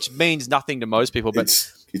Commonwealth, which means nothing to most people, but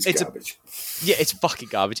it's garbage. It's fucking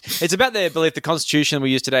garbage. It's about their belief the Constitution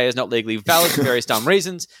we use today is not legally valid for various dumb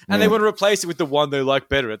reasons, and they want to replace it with the one they like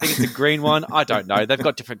better. I think it's the green one. I don't know. They've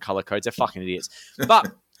got different colour codes. They're fucking idiots.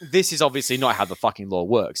 But this is obviously not how the fucking law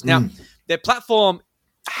works. Now, their platform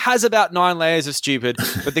has about 9 layers of stupid,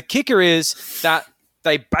 but the kicker is that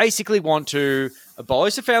they basically want to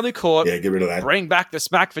abolish the family court. Yeah, get rid of that. Bring back the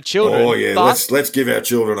smack for children. Oh yeah, let's give our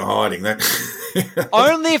children a hiding. That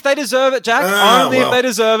only if they deserve it, Jack. If they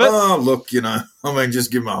deserve it. Oh look,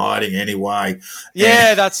 just give them a hiding anyway.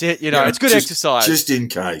 Yeah, that's it. It's good exercise, just in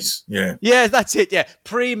case. Yeah, yeah, that's it. Yeah,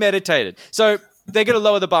 premeditated. So they're going to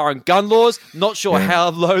lower the bar on gun laws. Not sure how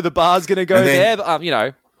low the bar's going to go there, but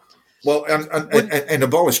Well, and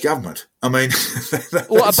abolish government. I mean,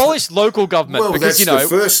 abolish local government. Well, because, that's the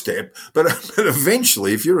first step. But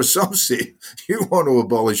eventually, if you're a subset, you want to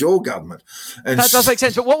abolish all government. And that does make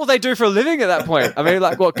sense. But what will they do for a living at that point? I mean,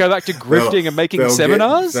 go back to grifting and making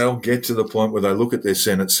seminars? They'll get to the point where they look at their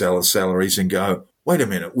Senate salaries and go, wait a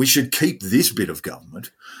minute, we should keep this bit of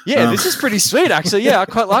government. Yeah, this is pretty sweet, actually. Yeah, I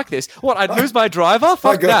quite like this. What, I'd lose my driver?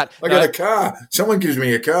 Fuck that. I got a car. Someone gives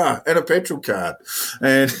me a car and a petrol card.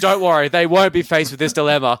 And don't worry, they won't be faced with this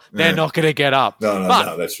dilemma. They're not going to get up.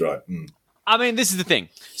 No, that's right. I mean, this is the thing.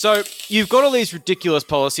 So you've got all these ridiculous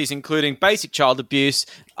policies, including basic child abuse,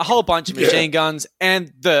 a whole bunch of machine guns,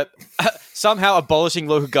 and the somehow abolishing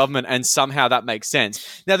local government, and somehow that makes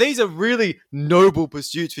sense. Now, these are really noble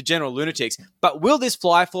pursuits for general lunatics, but will this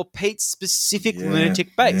fly for Pete's specific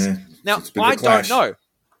lunatic base? Yeah. Now, I don't know.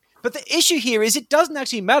 But the issue here is it doesn't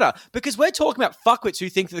actually matter, because we're talking about fuckwits who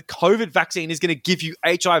think that the COVID vaccine is going to give you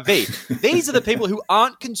HIV. These are the people who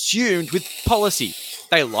aren't consumed with policy.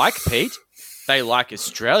 They like Pete. They like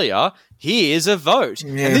Australia. Here's a vote.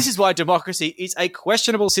 Yeah. And this is why democracy is a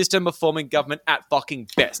questionable system of forming government at fucking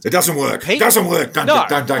best. It doesn't work. It doesn't work.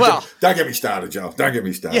 Don't get me started, Joel. Don't get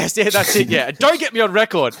me started. Yes, yeah, that's it, yeah. Don't get me on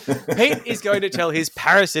record. Pete is going to tell his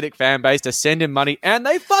parasitic fan base to send him money, and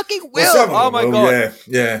they fucking will. Oh, my God.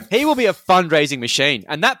 Yeah. He will be a fundraising machine,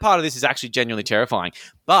 and that part of this is actually genuinely terrifying.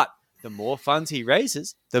 But the more funds he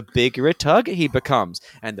raises, the bigger a target he becomes.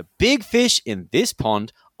 And the big fish in this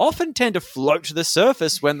pond often tend to float to the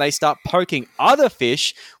surface when they start poking other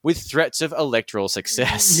fish with threats of electoral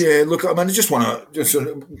success. Yeah, look, I mean, I just want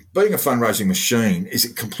to being a fundraising machine is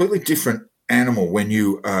a completely different animal when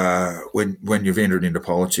you when you've entered into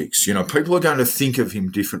politics. People are going to think of him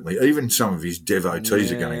differently. Even some of his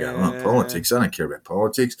devotees are going to go, politics. I don't care about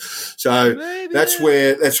politics. So that's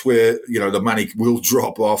where the money will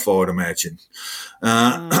drop off, I would imagine.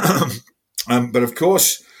 But of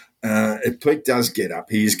course, if Pete does get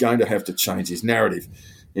up, he is going to have to change his narrative.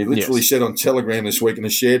 He literally said on Telegram this week in a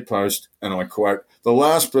shared post, and I quote, "The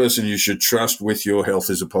last person you should trust with your health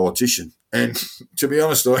is a politician." And to be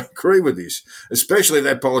honest, I agree with this, especially if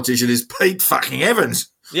that politician is Pete fucking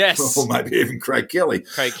Evans. Yes. Or maybe even Craig Kelly.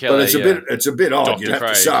 Craig Kelly, but it's a bit odd, Dr. you'd have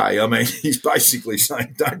Craig. to say. I mean, he's basically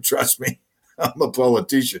saying, don't trust me. I'm a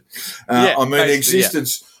politician. The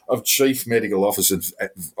existence of chief medical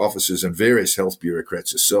officers and various health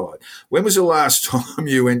bureaucrats aside, when was the last time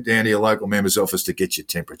you went down to your local member's office to get your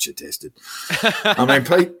temperature tested? I mean,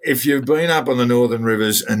 Pete, if you've been up on the Northern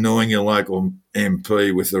Rivers annoying your local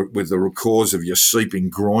MP with the cause of your seeping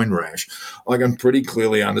groin rash, I can pretty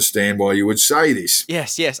clearly understand why you would say this.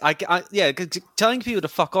 Yes. Telling people to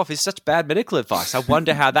fuck off is such bad medical advice. I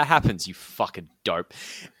wonder how that happens, you fucking dope.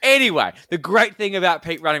 Anyway, the great thing about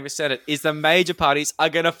Pete running for Senate is the major parties are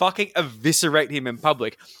going to fucking eviscerate him in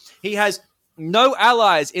public. He has no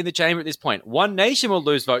allies in the chamber at this point. One Nation will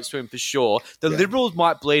lose votes to him for sure. The Liberals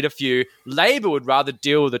might bleed a few. Labor would rather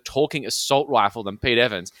deal with a talking assault rifle than Pete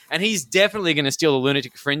Evans. And he's definitely going to steal the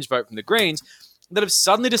lunatic fringe vote from the Greens that have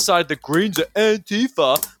suddenly decided the Greens are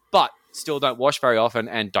Antifa, but still don't wash very often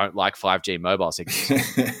and don't like 5G mobile signals.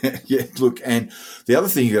 Yeah, look, and the other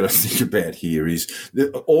thing you got to think about here is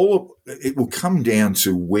that it will come down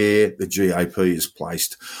to where the GAP is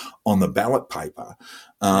placed on the ballot paper,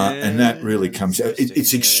 and that really comes out.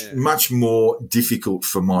 It's much more difficult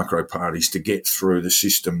for micro parties to get through the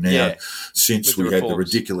system now since we had the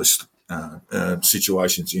ridiculous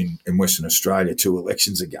situations in Western Australia 2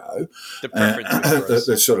 elections ago. The preference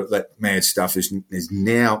the sort of that mad stuff is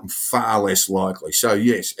now far less likely. So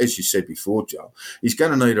yes, as you said before, Joe, he's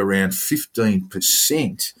going to need around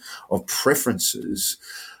 15% of preferences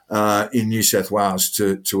in New South Wales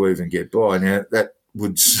to even get by. Now that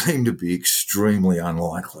would seem to be extremely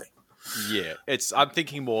unlikely. Yeah, I'm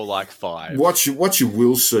thinking more like 5. What you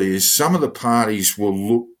will see is some of the parties will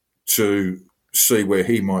look to see where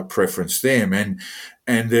he might preference them, and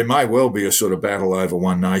there may well be a sort of battle over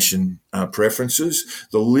One Nation preferences.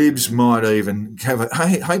 The Libs might even have a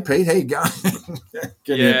hey Pete, how you going?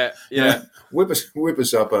 Whip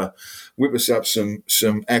us up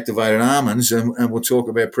some activated almonds, and we'll talk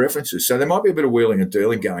about preferences. So there might be a bit of wheeling and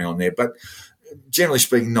dealing going on there, but generally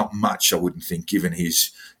speaking, not much, I wouldn't think, given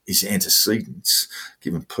his antecedents,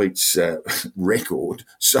 given Pete's record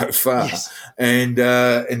so far. Yes.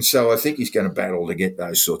 And so I think he's going to battle to get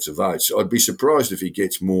those sorts of votes. I'd be surprised if he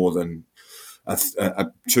gets more than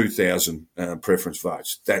 2,000 preference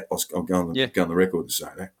votes. That I'll go on the record to say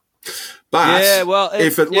that. But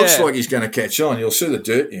if it looks like he's going to catch on, you'll see the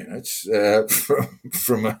dirt units they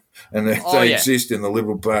exist in the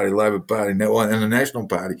Liberal Party, Labor Party, and the National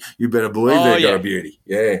Party. You better believe they've got a beauty.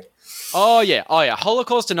 Yeah. Oh, yeah.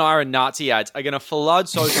 Holocaust denier and Nazi ads are going to flood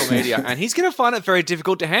social media, and he's going to find it very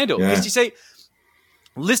difficult to handle. Because you see,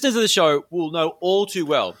 listeners of the show will know all too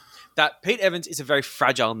well that Pete Evans is a very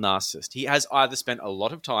fragile narcissist. He has either spent a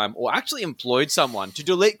lot of time or actually employed someone to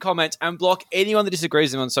delete comments and block anyone that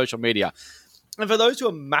disagrees with him on social media. And for those who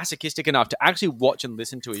are masochistic enough to actually watch and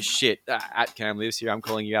listen to his shit, at Cam Lives here, I'm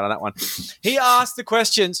calling you out on that one. He asked the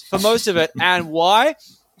questions for most of it, and why?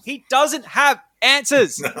 He doesn't have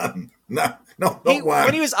answers. No, not one.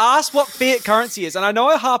 When he was asked what fiat currency is, and I know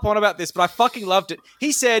I harp on about this, but I fucking loved it.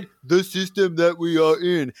 He said, the system that we are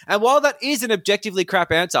in. And while that is an objectively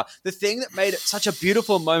crap answer, the thing that made it such a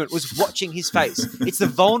beautiful moment was watching his face. It's the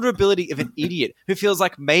vulnerability of an idiot who feels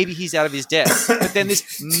like maybe he's out of his depth. But then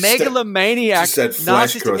this megalomaniac,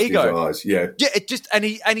 narcissistic ego. His eyes. Yeah, it just, and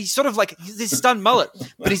he sort of like this stunned mullet,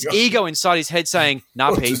 but his ego inside his head saying,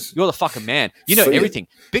 nah, Pete, you're the fucking man. You know everything.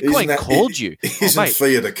 Bitcoin called you. Isn't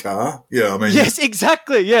fiat a car? Yeah, I mean... Yes,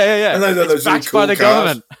 exactly. Yeah. And it's backed by the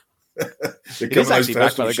government. It is actually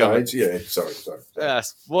backed by the government. Yeah, sorry.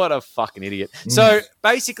 Yes, what a fucking idiot. So,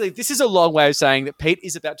 basically, this is a long way of saying that Pete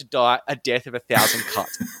is about to die a death of 1,000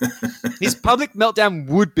 cuts. His public meltdown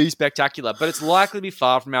would be spectacular, but it's likely to be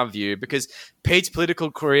far from our view because Pete's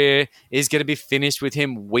political career is going to be finished with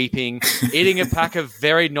him weeping, eating a pack of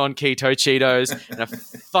very non-keto Cheetos and a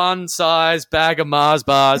fun-sized bag of Mars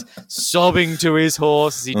bars, sobbing to his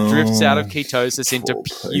horse as he drifts out of ketosis into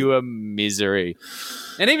pure misery.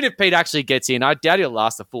 And even if Pete actually gets in, I doubt he'll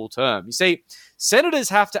last the full term. You see, senators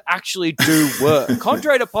have to actually do work.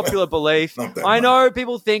 Contrary to popular belief, I know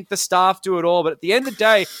people think the staff do it all, but at the end of the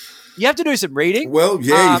day, you have to do some reading. Well,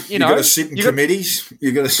 yeah, you got to sit in committees.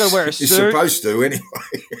 You got to wear a suit. You're supposed to anyway.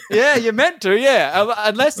 Yeah, you're meant to. Yeah,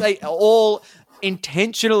 unless they all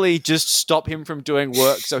intentionally just stop him from doing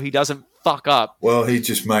work so he doesn't fuck up. Well, he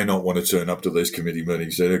just may not want to turn up to these committee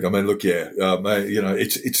meetings. I mean, look,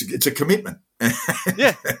 it's a commitment.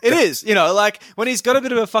 Yeah, it is. Like when he's got a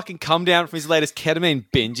bit of a fucking come down from his latest ketamine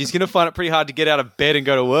binge, he's going to find it pretty hard to get out of bed and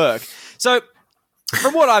go to work. So,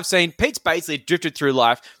 from what I've seen, Pete's basically drifted through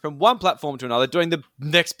life from one platform to another, doing the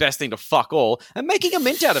next best thing to fuck all and making a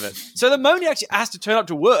mint out of it. So the moment he actually has to turn up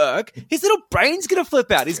to work, his little brain's going to flip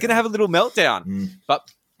out. He's going to have a little meltdown. But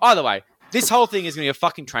either way, this whole thing is going to be a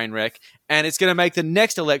fucking train wreck, and it's going to make the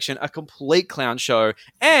next election a complete clown show,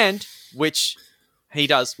 and which he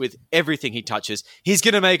does with everything he touches. He's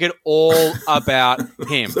going to make it all about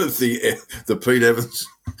him. The Pete Evans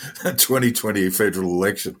 2020 federal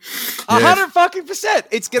election. 100%.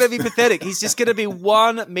 It's going to be pathetic. He's just going to be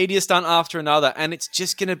one media stunt after another, and it's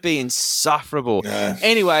just going to be insufferable.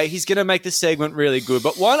 Anyway, he's going to make the segment really good.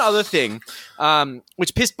 But one other thing,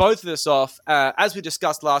 which pissed both of us off, as we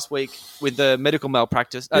discussed last week with the medical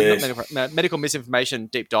malpractice, medical misinformation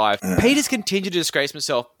deep dive, Pete has continued to disgrace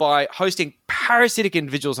himself by hosting parasitic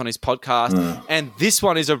individuals on his podcast, and this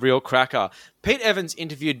one is a real cracker. Pete Evans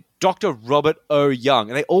interviewed Dr. Robert O. Young,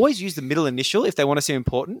 and they always use the middle initial if they want to seem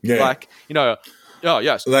important. Yeah. Like, oh,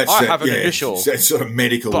 yes, well, I have an initial. That's sort of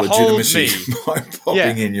medical legitimacy by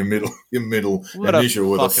popping in your middle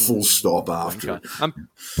initial with a full stop after it. I'm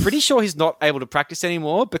pretty sure he's not able to practice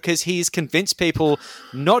anymore because he's convinced people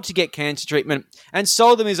not to get cancer treatment and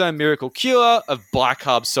sold them his own miracle cure of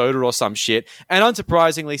bicarb soda or some shit. And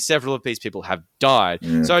unsurprisingly, several of these people have died.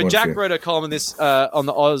 Yeah, so Jack wrote a column on this on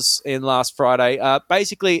the Oz in last Friday.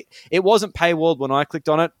 Basically, it wasn't paywalled when I clicked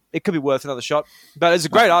on it. It could be worth another shot, but it's a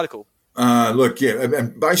great article. Look, yeah,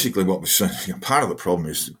 and basically what we're saying, part of the problem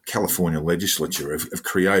is the California legislature have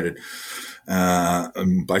created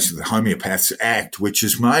basically the Homeopaths Act, which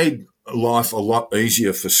has made life a lot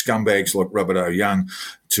easier for scumbags like Robert O. Young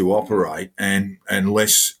to operate and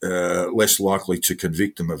less likely to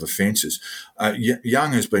convict them of offences.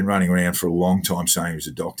 Young has been running around for a long time saying he's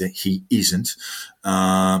a doctor. He isn't.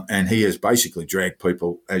 And he has basically dragged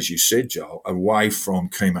people, as you said, Joel, away from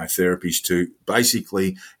chemotherapies to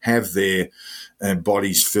basically have their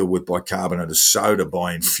bodies filled with bicarbonate of soda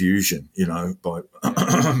by infusion,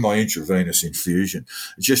 by intravenous infusion.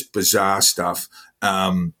 Just bizarre stuff.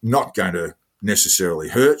 Not going to necessarily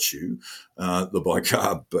hurt you, the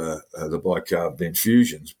bicarb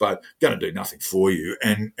infusions, but going to do nothing for you.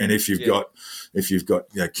 And if you've got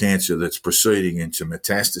cancer that's proceeding into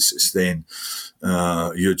metastasis, then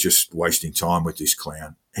you're just wasting time with this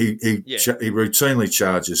clown. He routinely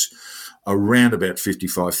charges around about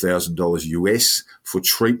 $55,000 US for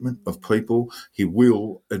treatment of people. He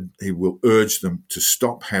will urge them to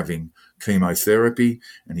stop having chemotherapy,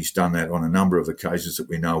 and he's done that on a number of occasions that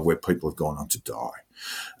we know where people have gone on to die,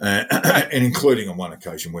 and including on one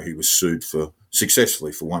occasion where he was sued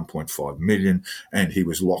successfully for $1.5 million, and he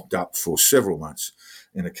was locked up for several months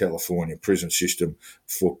in a California prison system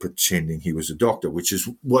for pretending he was a doctor, which is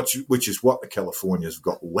what the Californians have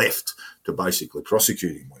got left to basically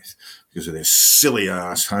prosecute him with because of their silly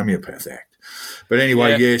ass Homeopath Act. But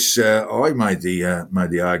anyway, yes, I made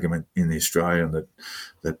the argument in the Australian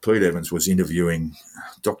that Pete Evans was interviewing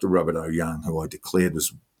Dr. Robert O. Young, who I declared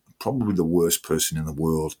was probably the worst person in the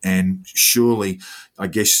world. And surely, I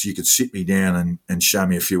guess you could sit me down and show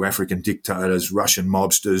me a few African dictators, Russian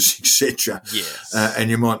mobsters, etc. Yes. And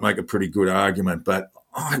you might make a pretty good argument, but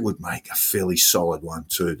I would make a fairly solid one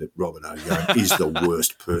too, that Robert O. Young is the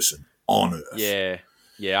worst person on earth.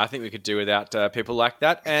 Yeah, I think we could do without people like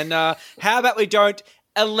that. And how about we don't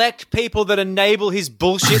elect people that enable his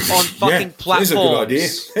bullshit on fucking platforms? There's a good idea.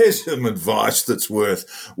 There's some advice that's worth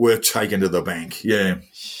taking to the bank. Yeah.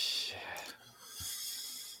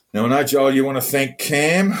 Now, I know, Joel, you want to thank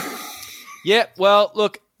Cam? Yeah, well,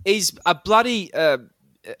 look, he's a bloody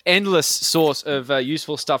endless source of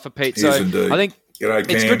useful stuff for Pete. He is so indeed. I think G'day,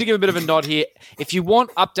 it's Cam. good to give a bit of a nod here. If you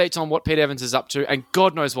want updates on what Pete Evans is up to, and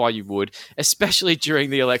God knows why you would, especially during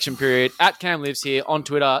the election period, @CamLives here on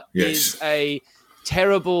Twitter is a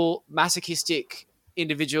terrible, masochistic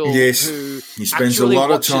individual who he spends a lot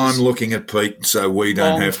of time looking at Pete, so we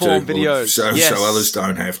don't have to. Videos. So others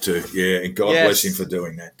don't have to. Yeah, and God bless him for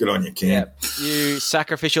doing that. Good on you, Cam. Yeah. You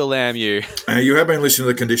sacrificial lamb, you. You have been listening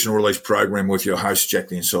to the Conditional Release program with your hosts, Jack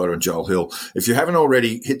the Insider and Joel Hill. If you haven't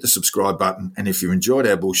already, hit the subscribe button, and if you enjoyed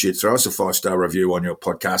our bullshit, throw us a 5-star review on your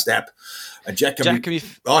podcast app. Jack can be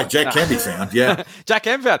found, yeah. Jack can be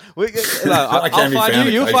found. I'll find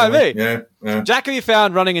you, you'll find me. Yeah. Jack can be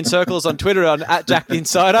found running in circles on Twitter on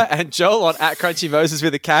 @JackTheInsider and Joel on @CrunchyMoses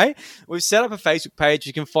with a K. We've set up a Facebook page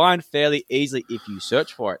you can find fairly easily if you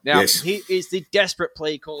search for it. Now, here is the desperate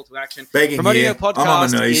plea call to action. Begging Promoting here. our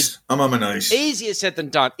podcast I'm on my knees. Easier said than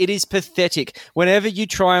done. It is pathetic. Whenever you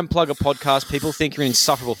try and plug a podcast, people think you're an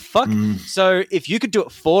insufferable fuck. So if you could do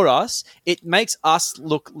it for us, it makes us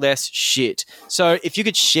look less shit. So if you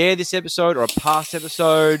could share this episode or a past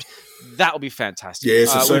episode, that would be fantastic.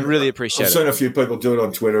 Yes, we'd really appreciate it. I've seen a few people do it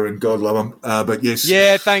on Twitter, and God love them. But yes.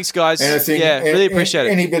 Yeah, thanks, guys. Really appreciate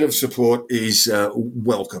it. Any bit of support is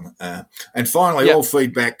welcome. And finally, all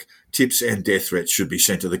feedback, tips and death threats should be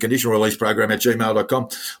sent to the Conditional Release program @gmail.com.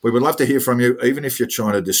 We would love to hear from you, even if you're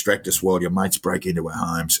trying to distract us while your mates break into our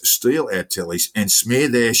homes, steal our tellies, and smear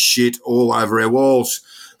their shit all over our walls.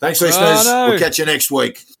 Thanks, listeners. No. We'll catch you next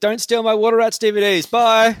week. Don't steal my Water Rats DVDs.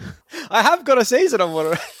 Bye. I have got a season on Water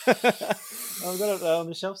Rats. I've got it on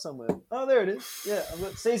the shelf somewhere. Oh, there it is. Yeah, I've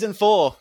got season 4.